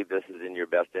really believe this is in your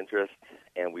best interest,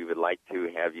 and we would like to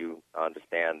have you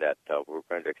understand that we're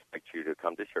going to expect you to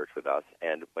come to church with us.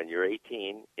 And when you're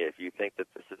 18, if you think that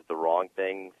this is the wrong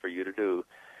thing for you to do,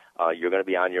 you're going to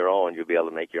be on your own. You'll be able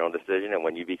to make your own decision. And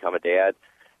when you become a dad,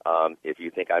 if you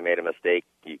think I made a mistake,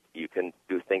 you can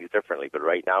do things differently. But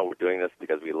right now we're doing this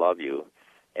because we love you,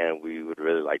 and we would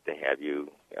really like to have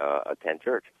you attend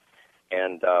church.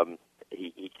 And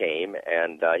he came,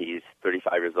 and he's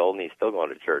 35 years old, and he's still going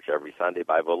to church every Sunday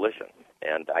by volition.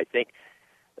 And I think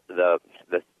the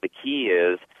key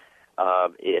is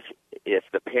if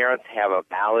the parents have a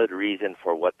valid reason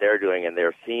for what they're doing and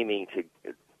they're seeming to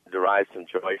derive some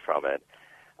joy from it,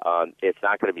 it's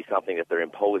not going to be something that they're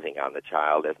imposing on the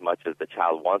child as much as the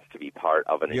child wants to be part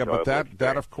of an enjoyable experience. Yeah, but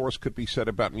that, of course, could be said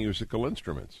about musical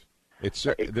instruments.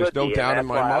 There's no doubt in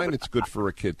my mind it's good for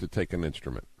a kid to take an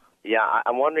instrument. Yeah,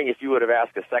 I'm wondering if you would have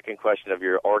asked a second question of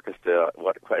your orchestra,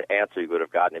 what answer you would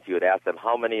have gotten if you had asked them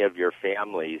how many of your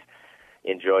families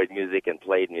enjoyed music and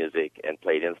played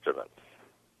instruments.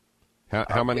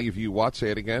 How many of you what? Say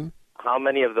it again. How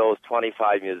many of those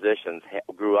 25 musicians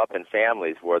grew up in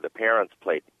families where the parents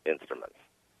played instruments?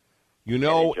 You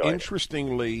know,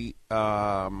 interestingly,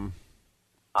 I'll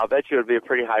bet you it would be a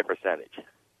pretty high percentage.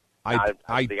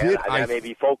 I did. That may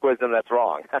be folk wisdom that's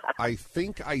wrong. I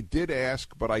think I did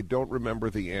ask, but I don't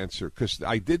remember the answer, because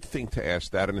I did think to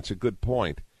ask that, and it's a good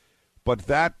point. But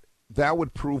that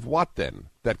would prove what then?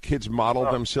 That kids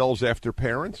model themselves after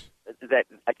parents? That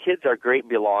kids are great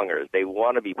belongers. They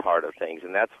want to be part of things,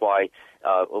 and that's why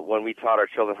when we taught our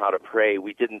children how to pray,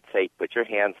 we didn't say, put your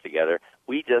hands together.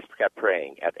 We just kept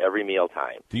praying at every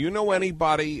mealtime. Do you know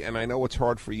anybody, and I know it's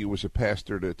hard for you as a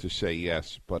pastor to say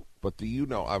yes, but do you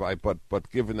know, but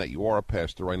given that you are a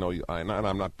pastor, I know you, and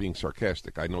I'm not being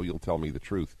sarcastic, I know you'll tell me the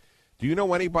truth. Do you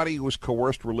know anybody who was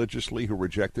coerced religiously who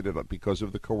rejected it because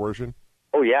of the coercion?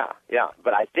 Oh, yeah,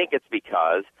 but I think it's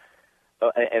because...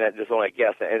 and there's only a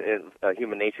guess, and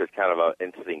human nature is kind of an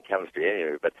interesting chemistry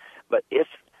anyway, but if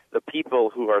the people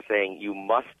who are saying you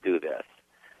must do this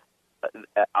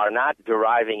are not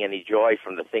deriving any joy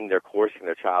from the thing they're coercing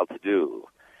their child to do,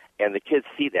 and the kids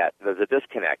see that, there's a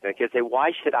disconnect, and the kids say, why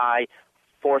should I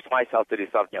force myself to do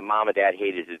something that mom and dad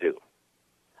hated to do?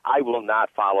 I will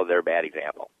not follow their bad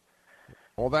example.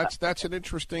 Well, that's an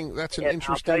interesting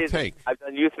take. I've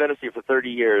done youth ministry for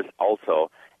 30 years also,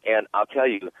 and I'll tell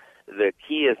you, the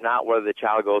key is not whether the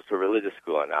child goes to a religious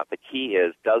school or not. The key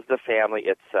is, does the family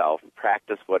itself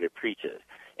practice what it preaches?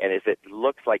 And if it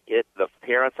looks like the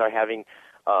parents are having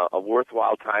a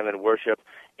worthwhile time in worship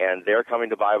and they're coming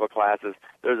to Bible classes,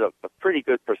 there's a pretty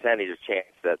good percentage of chance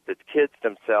that the kids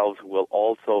themselves will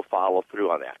also follow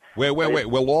through on that. Wait.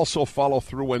 Will also follow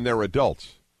through when they're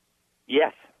adults?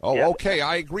 Yes. Oh, yes. Okay,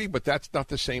 I agree, but that's not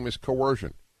the same as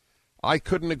coercion. I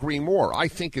couldn't agree more. I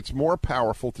think it's more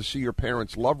powerful to see your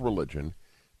parents love religion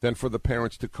than for the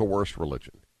parents to coerce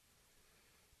religion.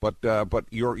 But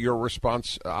your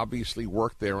response obviously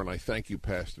worked there, and I thank you,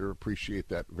 Pastor. Appreciate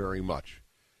that very much.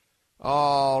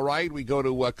 All right, we go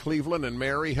to Cleveland and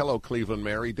Mary. Hello, Cleveland,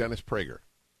 Mary. Dennis Prager.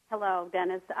 Hello,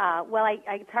 Dennis.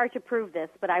 It's hard to prove this,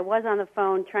 but I was on the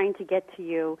phone trying to get to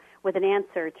you with an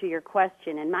answer to your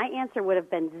question, and my answer would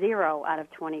have been 0 out of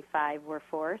 25 were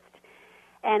forced.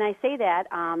 And I say that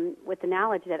with the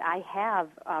knowledge that I have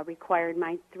required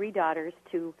my 3 daughters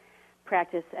to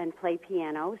practice and play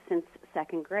piano since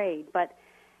 2nd grade. But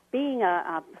being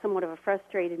somewhat of a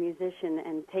frustrated musician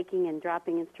and taking and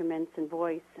dropping instruments and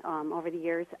voice over the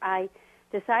years, I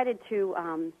decided to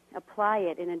apply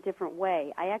it in a different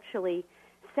way. I actually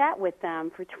sat with them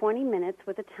for 20 minutes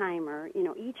with a timer,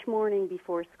 each morning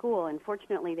before school. And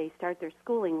fortunately, they start their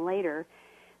schooling later.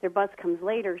 Their bus comes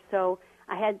later, so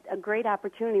I had a great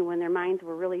opportunity when their minds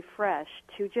were really fresh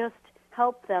to just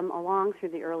help them along through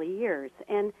the early years.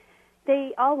 And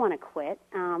they all want to quit.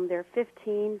 They're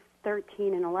 15,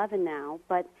 13, and 11 now,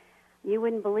 but you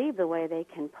wouldn't believe the way they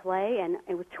can play. And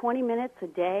it was 20 minutes a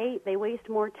day. They waste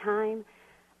more time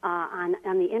on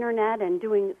the Internet and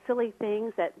doing silly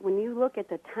things that when you look at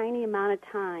the tiny amount of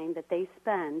time that they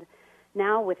spend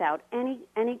now without any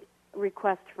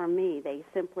request from me, they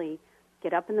simply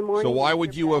get up in the morning. So why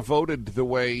would you have voted the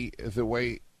way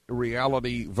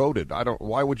reality voted?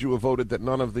 Why would you have voted that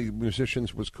none of the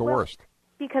musicians was coerced? Well,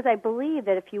 because I believe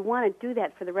that if you want to do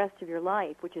that for the rest of your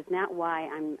life, which is not why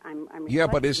I'm yeah,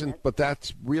 but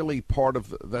that's really part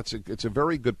of it's a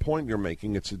very good point you're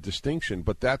making. It's a distinction,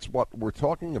 but that's what we're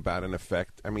talking about in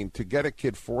effect. I mean, to get a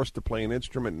kid forced to play an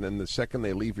instrument and then the second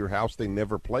they leave your house, they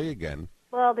never play again.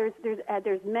 Well,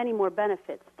 there's many more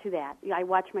benefits to that. I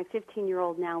watch my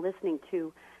 15-year-old now listening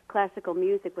to classical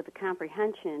music with a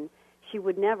comprehension she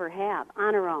would never have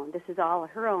on her own. This is all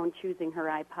her own choosing her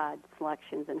iPod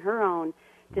selections and her own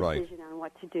decision on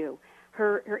what to do.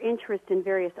 Her interest in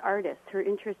various artists, her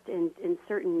interest in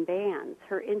certain bands,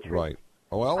 her interest. Right.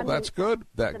 Well, that's good.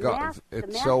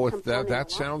 That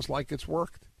sounds like it's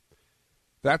worked.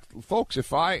 That, folks,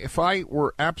 if I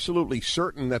were absolutely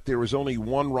certain that there was only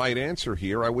one right answer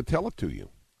here, I would tell it to you.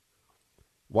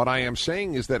 What I am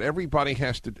saying is that every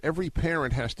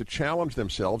parent has to challenge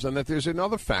themselves, and that there's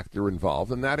another factor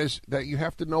involved, and that is that you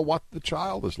have to know what the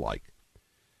child is like.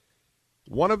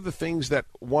 One of the things that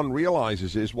one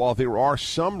realizes is while there are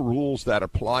some rules that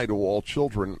apply to all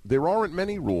children, there aren't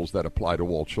many rules that apply to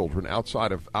all children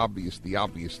outside of the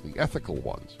obviously ethical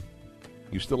ones.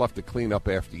 You still have to clean up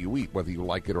after you eat, whether you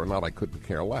like it or not. I couldn't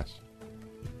care less.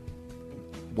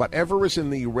 Whatever is in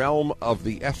the realm of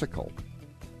the ethical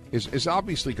is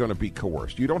obviously going to be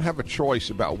coerced. You don't have a choice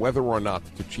about whether or not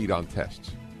to cheat on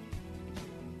tests.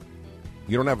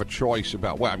 You don't have a choice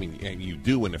about, and you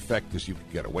do in effect because you can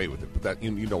get away with it, but that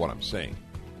you know what I'm saying.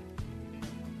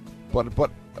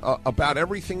 But about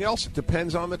everything else, it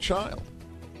depends on the child.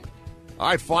 All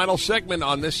right, final segment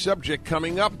on this subject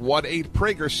coming up.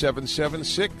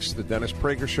 1-8-PRAGER-776, the Dennis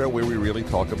Prager Show, where we really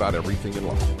talk about everything in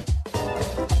life.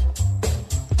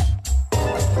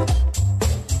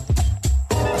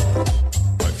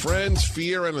 Friends,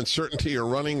 fear and uncertainty are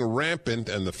running rampant,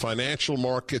 and the financial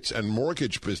markets and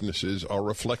mortgage businesses are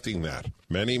reflecting that.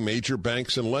 Many major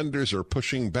banks and lenders are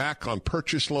pushing back on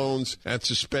purchase loans and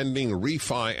suspending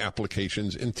refi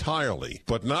applications entirely.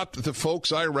 But not the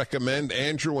folks I recommend,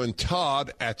 Andrew and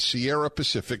Todd at Sierra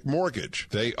Pacific Mortgage.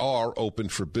 They are open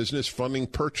for business, funding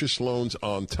purchase loans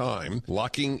on time,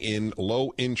 locking in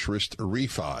low-interest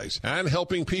refis, and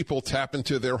helping people tap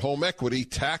into their home equity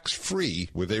tax-free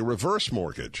with a reverse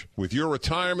mortgage. With your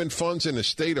retirement funds in a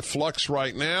state of flux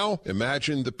right now,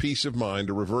 imagine the peace of mind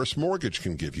a reverse mortgage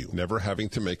can give you, never having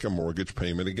to make a mortgage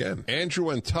payment again. Andrew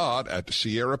and Todd at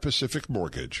Sierra Pacific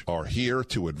Mortgage are here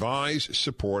to advise,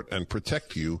 support, and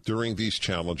protect you during these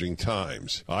challenging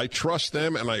times. I trust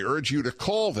them, and I urge you to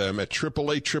call them at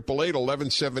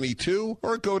 888-888-1172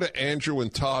 or go to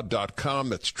andrewandtodd.com.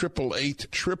 That's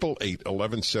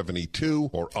 888-888-1172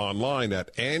 or online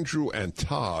at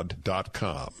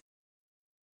andrewandtodd.com.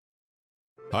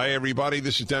 Hi, everybody.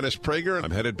 This is Dennis Prager. I'm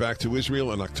headed back to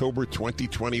Israel in October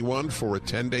 2021 for a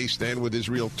 10-day Stand With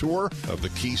Israel tour of the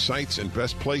key sites and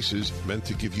best places meant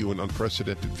to give you an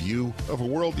unprecedented view of a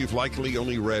world you've likely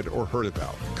only read or heard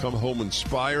about. Come home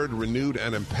inspired, renewed,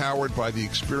 and empowered by the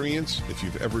experience. If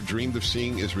you've ever dreamed of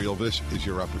seeing Israel, this is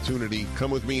your opportunity.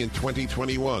 Come with me in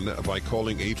 2021 by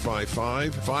calling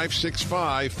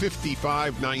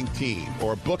 855-565-5519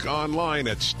 or book online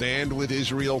at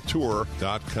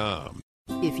standwithisraeltour.com.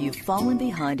 If you've fallen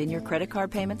behind in your credit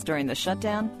card payments during the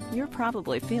shutdown, you're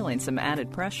probably feeling some added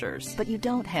pressures. But you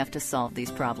don't have to solve these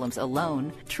problems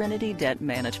alone. Trinity Debt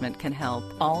Management can help.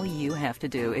 All you have to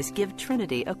do is give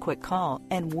Trinity a quick call,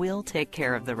 and we'll take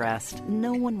care of the rest.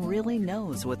 No one really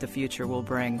knows what the future will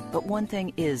bring, but one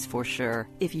thing is for sure.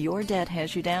 If your debt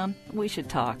has you down, we should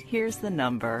talk. Here's the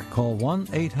number. Call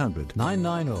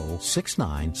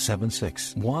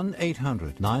 1-800-990-6976.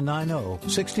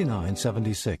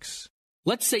 1-800-990-6976.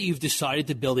 Let's say you've decided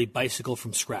to build a bicycle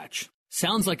from scratch.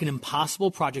 Sounds like an impossible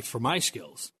project for my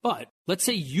skills, but let's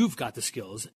say you've got the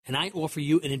skills and I offer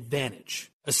you an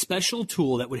advantage, a special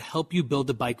tool that would help you build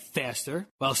the bike faster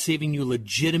while saving you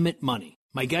legitimate money.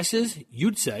 My guess is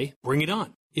you'd say, bring it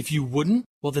on. If you wouldn't,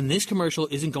 well then this commercial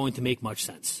isn't going to make much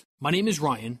sense. My name is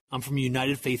Ryan. I'm from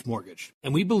United Faith Mortgage,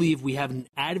 and we believe we have an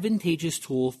advantageous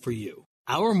tool for you.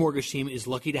 Our mortgage team is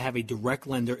lucky to have a direct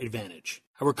lender advantage.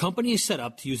 Our company is set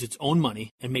up to use its own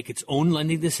money and make its own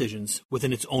lending decisions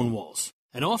within its own walls.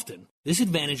 And often, this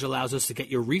advantage allows us to get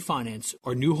your refinance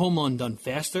or new home loan done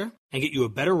faster and get you a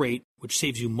better rate, which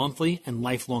saves you monthly and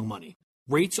lifelong money.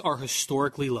 Rates are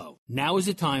historically low. Now is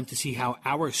the time to see how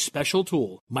our special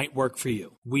tool might work for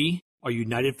you. We are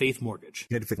United Faith Mortgage.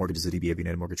 United Faith Mortgage is a DBA of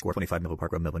United Mortgage Corp. 25 Melville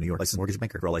Park Road, Melville, New York. Licensed mortgage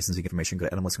banker. For all licensing information, go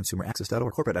to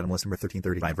nmlsconsumeraccess.org. Corporate NMLS number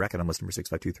 1335. RAC NMLS number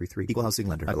 65233. Equal housing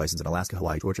lender. Licensed in Alaska,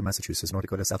 Hawaii, Georgia, Massachusetts, North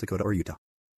Dakota, South Dakota, or Utah.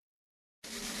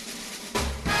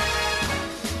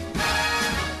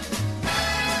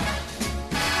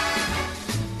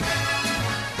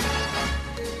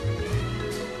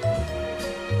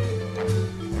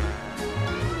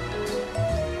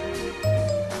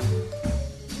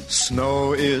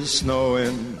 Snow is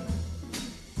snowing,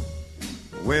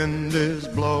 wind is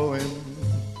blowing,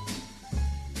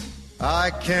 I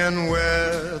can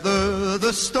weather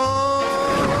the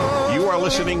storm. You are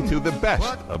listening to the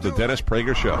best of the Dennis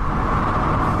Prager Show.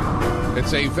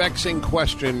 It's a vexing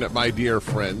question, my dear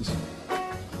friends.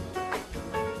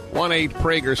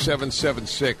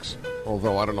 1-8-PRAGER-776,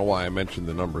 although I don't know why I mentioned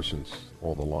the number since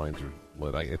all the lines are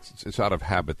lit. It's out of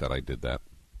habit that I did that,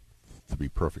 to be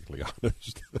perfectly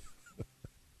honest.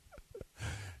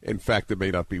 In fact, it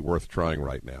may not be worth trying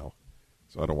right now,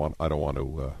 so I don't want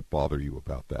to bother you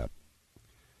about that.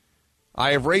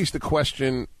 I have raised the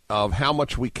question of how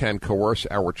much we can coerce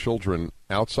our children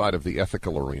outside of the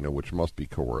ethical arena, which must be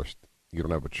coerced. You don't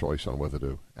have a choice on whether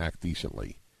to act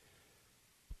decently.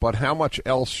 But how much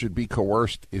else should be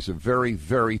coerced is a very,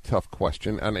 very tough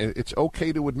question, and it's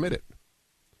okay to admit it.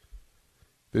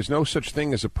 There's no such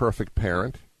thing as a perfect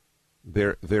parent.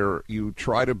 You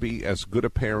try to be as good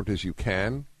a parent as you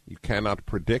can. You cannot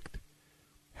predict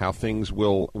how things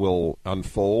will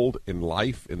unfold in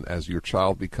life and as your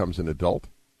child becomes an adult.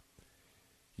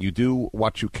 You do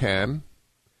what you can,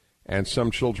 and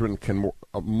some children can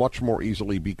much more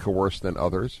easily be coerced than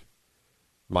others.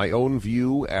 My own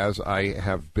view, as I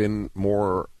have been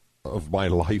more of my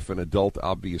life an adult,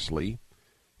 obviously,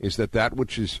 is that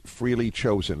which is freely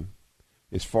chosen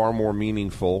is far more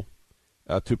meaningful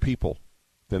to people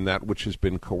than that which has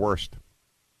been coerced.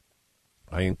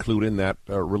 I include in that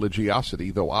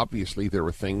religiosity, though obviously there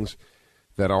are things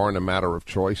that aren't a matter of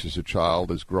choice as a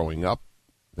child is growing up.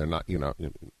 They're not, you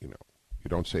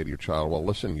don't say to your child, well,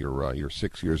 listen, you're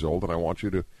 6 years old and I want you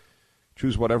to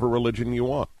choose whatever religion you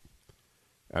want.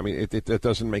 I mean, it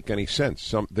doesn't make any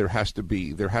sense. There has to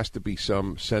be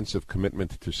some sense of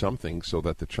commitment to something so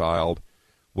that the child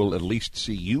will at least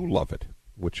see you love it,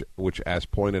 which as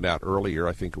pointed out earlier,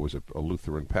 I think it was a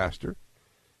Lutheran pastor,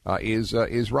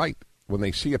 is right. When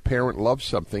they see a parent love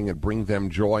something and bring them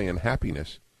joy and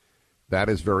happiness, that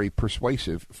is very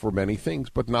persuasive for many things,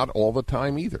 but not all the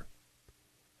time either.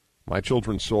 My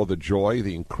children saw the joy,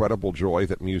 the incredible joy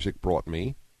that music brought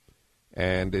me,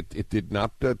 and it did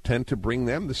not tend to bring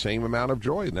them the same amount of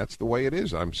joy, and that's the way it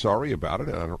is. I'm sorry about it.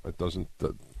 It doesn't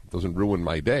ruin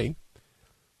my day.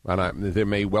 And there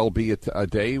may well be a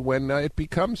day when it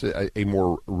becomes a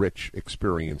more rich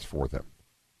experience for them.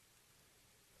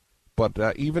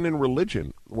 But even in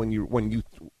religion, when you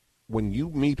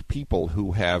meet people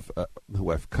who have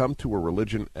come to a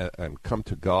religion and come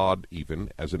to God even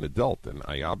as an adult, and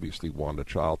I obviously want a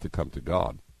child to come to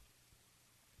God,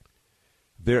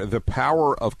 The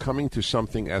power of coming to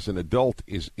something as an adult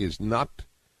is not.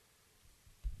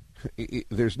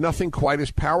 There's nothing quite as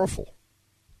powerful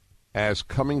as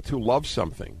coming to love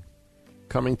something,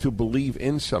 coming to believe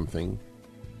in something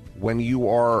when you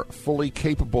are fully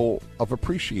capable of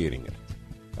appreciating it,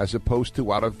 as opposed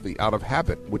to out of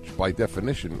habit, which by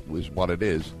definition is what it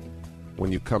is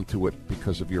when you come to it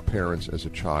because of your parents as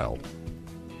a child.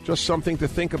 Just something to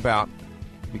think about,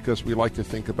 because we like to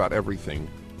think about everything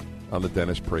on the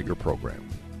Dennis Prager program.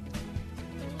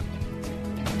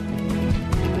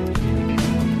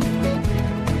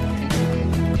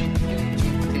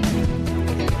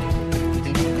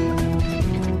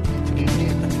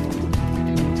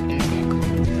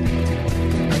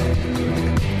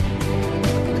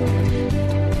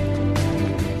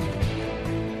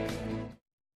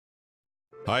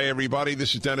 Hi, everybody.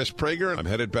 This is Dennis Prager. I'm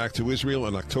headed back to Israel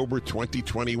in October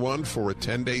 2021 for a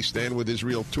 10-day Stand with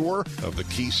Israel tour of the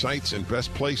key sites and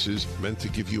best places meant to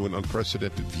give you an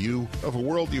unprecedented view of a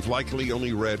world you've likely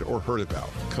only read or heard about.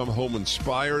 Come home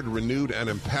inspired, renewed, and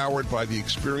empowered by the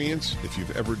experience. If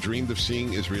you've ever dreamed of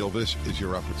seeing Israel, this is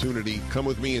your opportunity. Come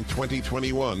with me in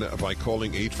 2021 by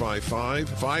calling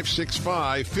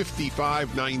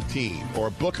 855-565-5519 or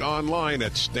book online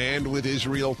at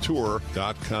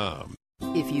standwithisraeltour.com.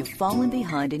 If you've fallen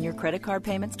behind in your credit card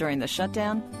payments during the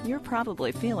shutdown, you're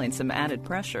probably feeling some added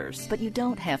pressures. But you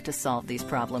don't have to solve these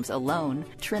problems alone.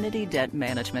 Trinity Debt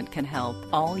Management can help.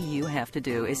 All you have to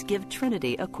do is give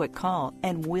Trinity a quick call,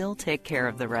 and we'll take care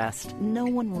of the rest. No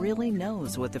one really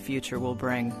knows what the future will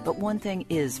bring, but one thing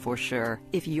is for sure.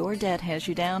 If your debt has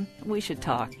you down, we should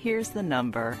talk. Here's the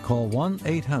number. Call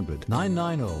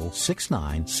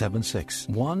 1-800-990-6976.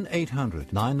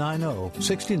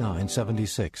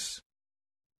 1-800-990-6976.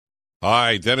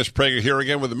 Hi, Dennis Prager here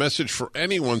again with a message for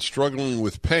anyone struggling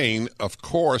with pain. Of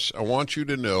course, I want you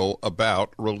to know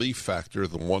about Relief Factor,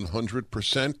 the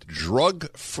 100%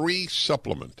 drug-free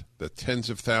supplement that tens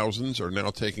of thousands are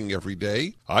now taking every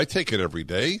day. I take it every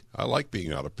day. I like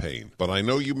being out of pain. But I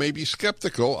know you may be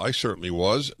skeptical. I certainly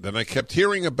was. Then I kept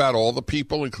hearing about all the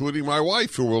people, including my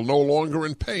wife, who were no longer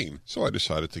in pain. So I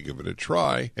decided to give it a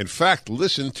try. In fact,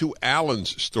 listen to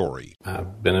Alan's story.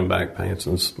 I've been in back pain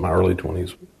since my early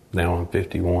 20s. Now I'm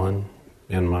 51.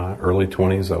 In my early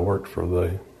 20s, I worked for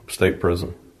the state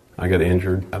prison. I got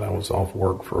injured and I was off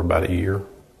work for about a year.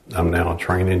 I'm now a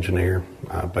trained engineer.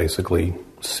 I basically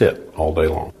sit all day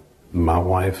long. My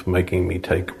wife making me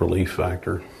take Relief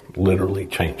Factor literally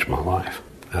changed my life.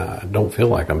 I don't feel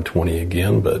like I'm 20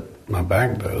 again, but my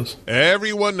back does.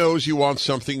 Everyone knows you want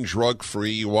something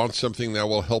drug-free. You want something that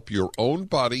will help your own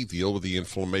body deal with the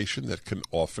inflammation that can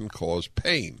often cause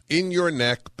pain in your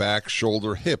neck, back,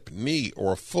 shoulder, hip, knee,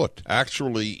 or foot.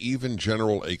 Actually, even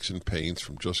general aches and pains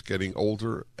from just getting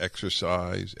older,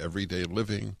 exercise, everyday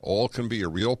living, all can be a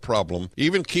real problem,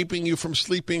 even keeping you from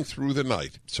sleeping through the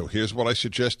night. So here's what I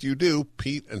suggest you do.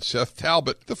 Pete and Seth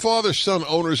Talbot, the father-son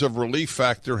owners of Relief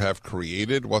Factor, have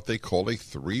created what they call a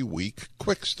 3-week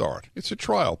quick start. It's a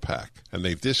trial pack, and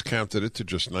they've discounted it to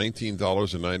just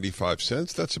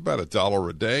 $19.95. That's about $1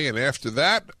 a day, and after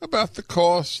that, about the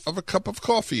cost of a cup of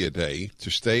coffee a day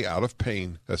to stay out of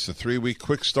pain. That's the 3-week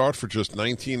quick start for just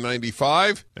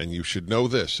 $19.95, and you should know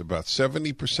this. About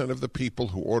 70% of the people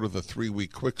who order the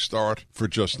 3-week quick start for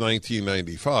just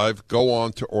 $19.95 go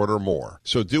on to order more.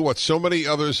 So do what so many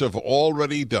others have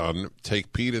already done.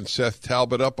 Take Pete and Seth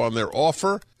Talbot up on their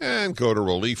offer and go to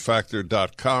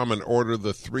ReliefFactor.com and order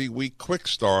the 3-week quick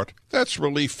start. That's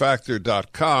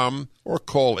ReliefFactor.com, or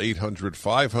call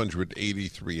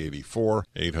 800-500-8384,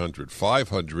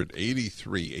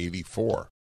 800-500-8384.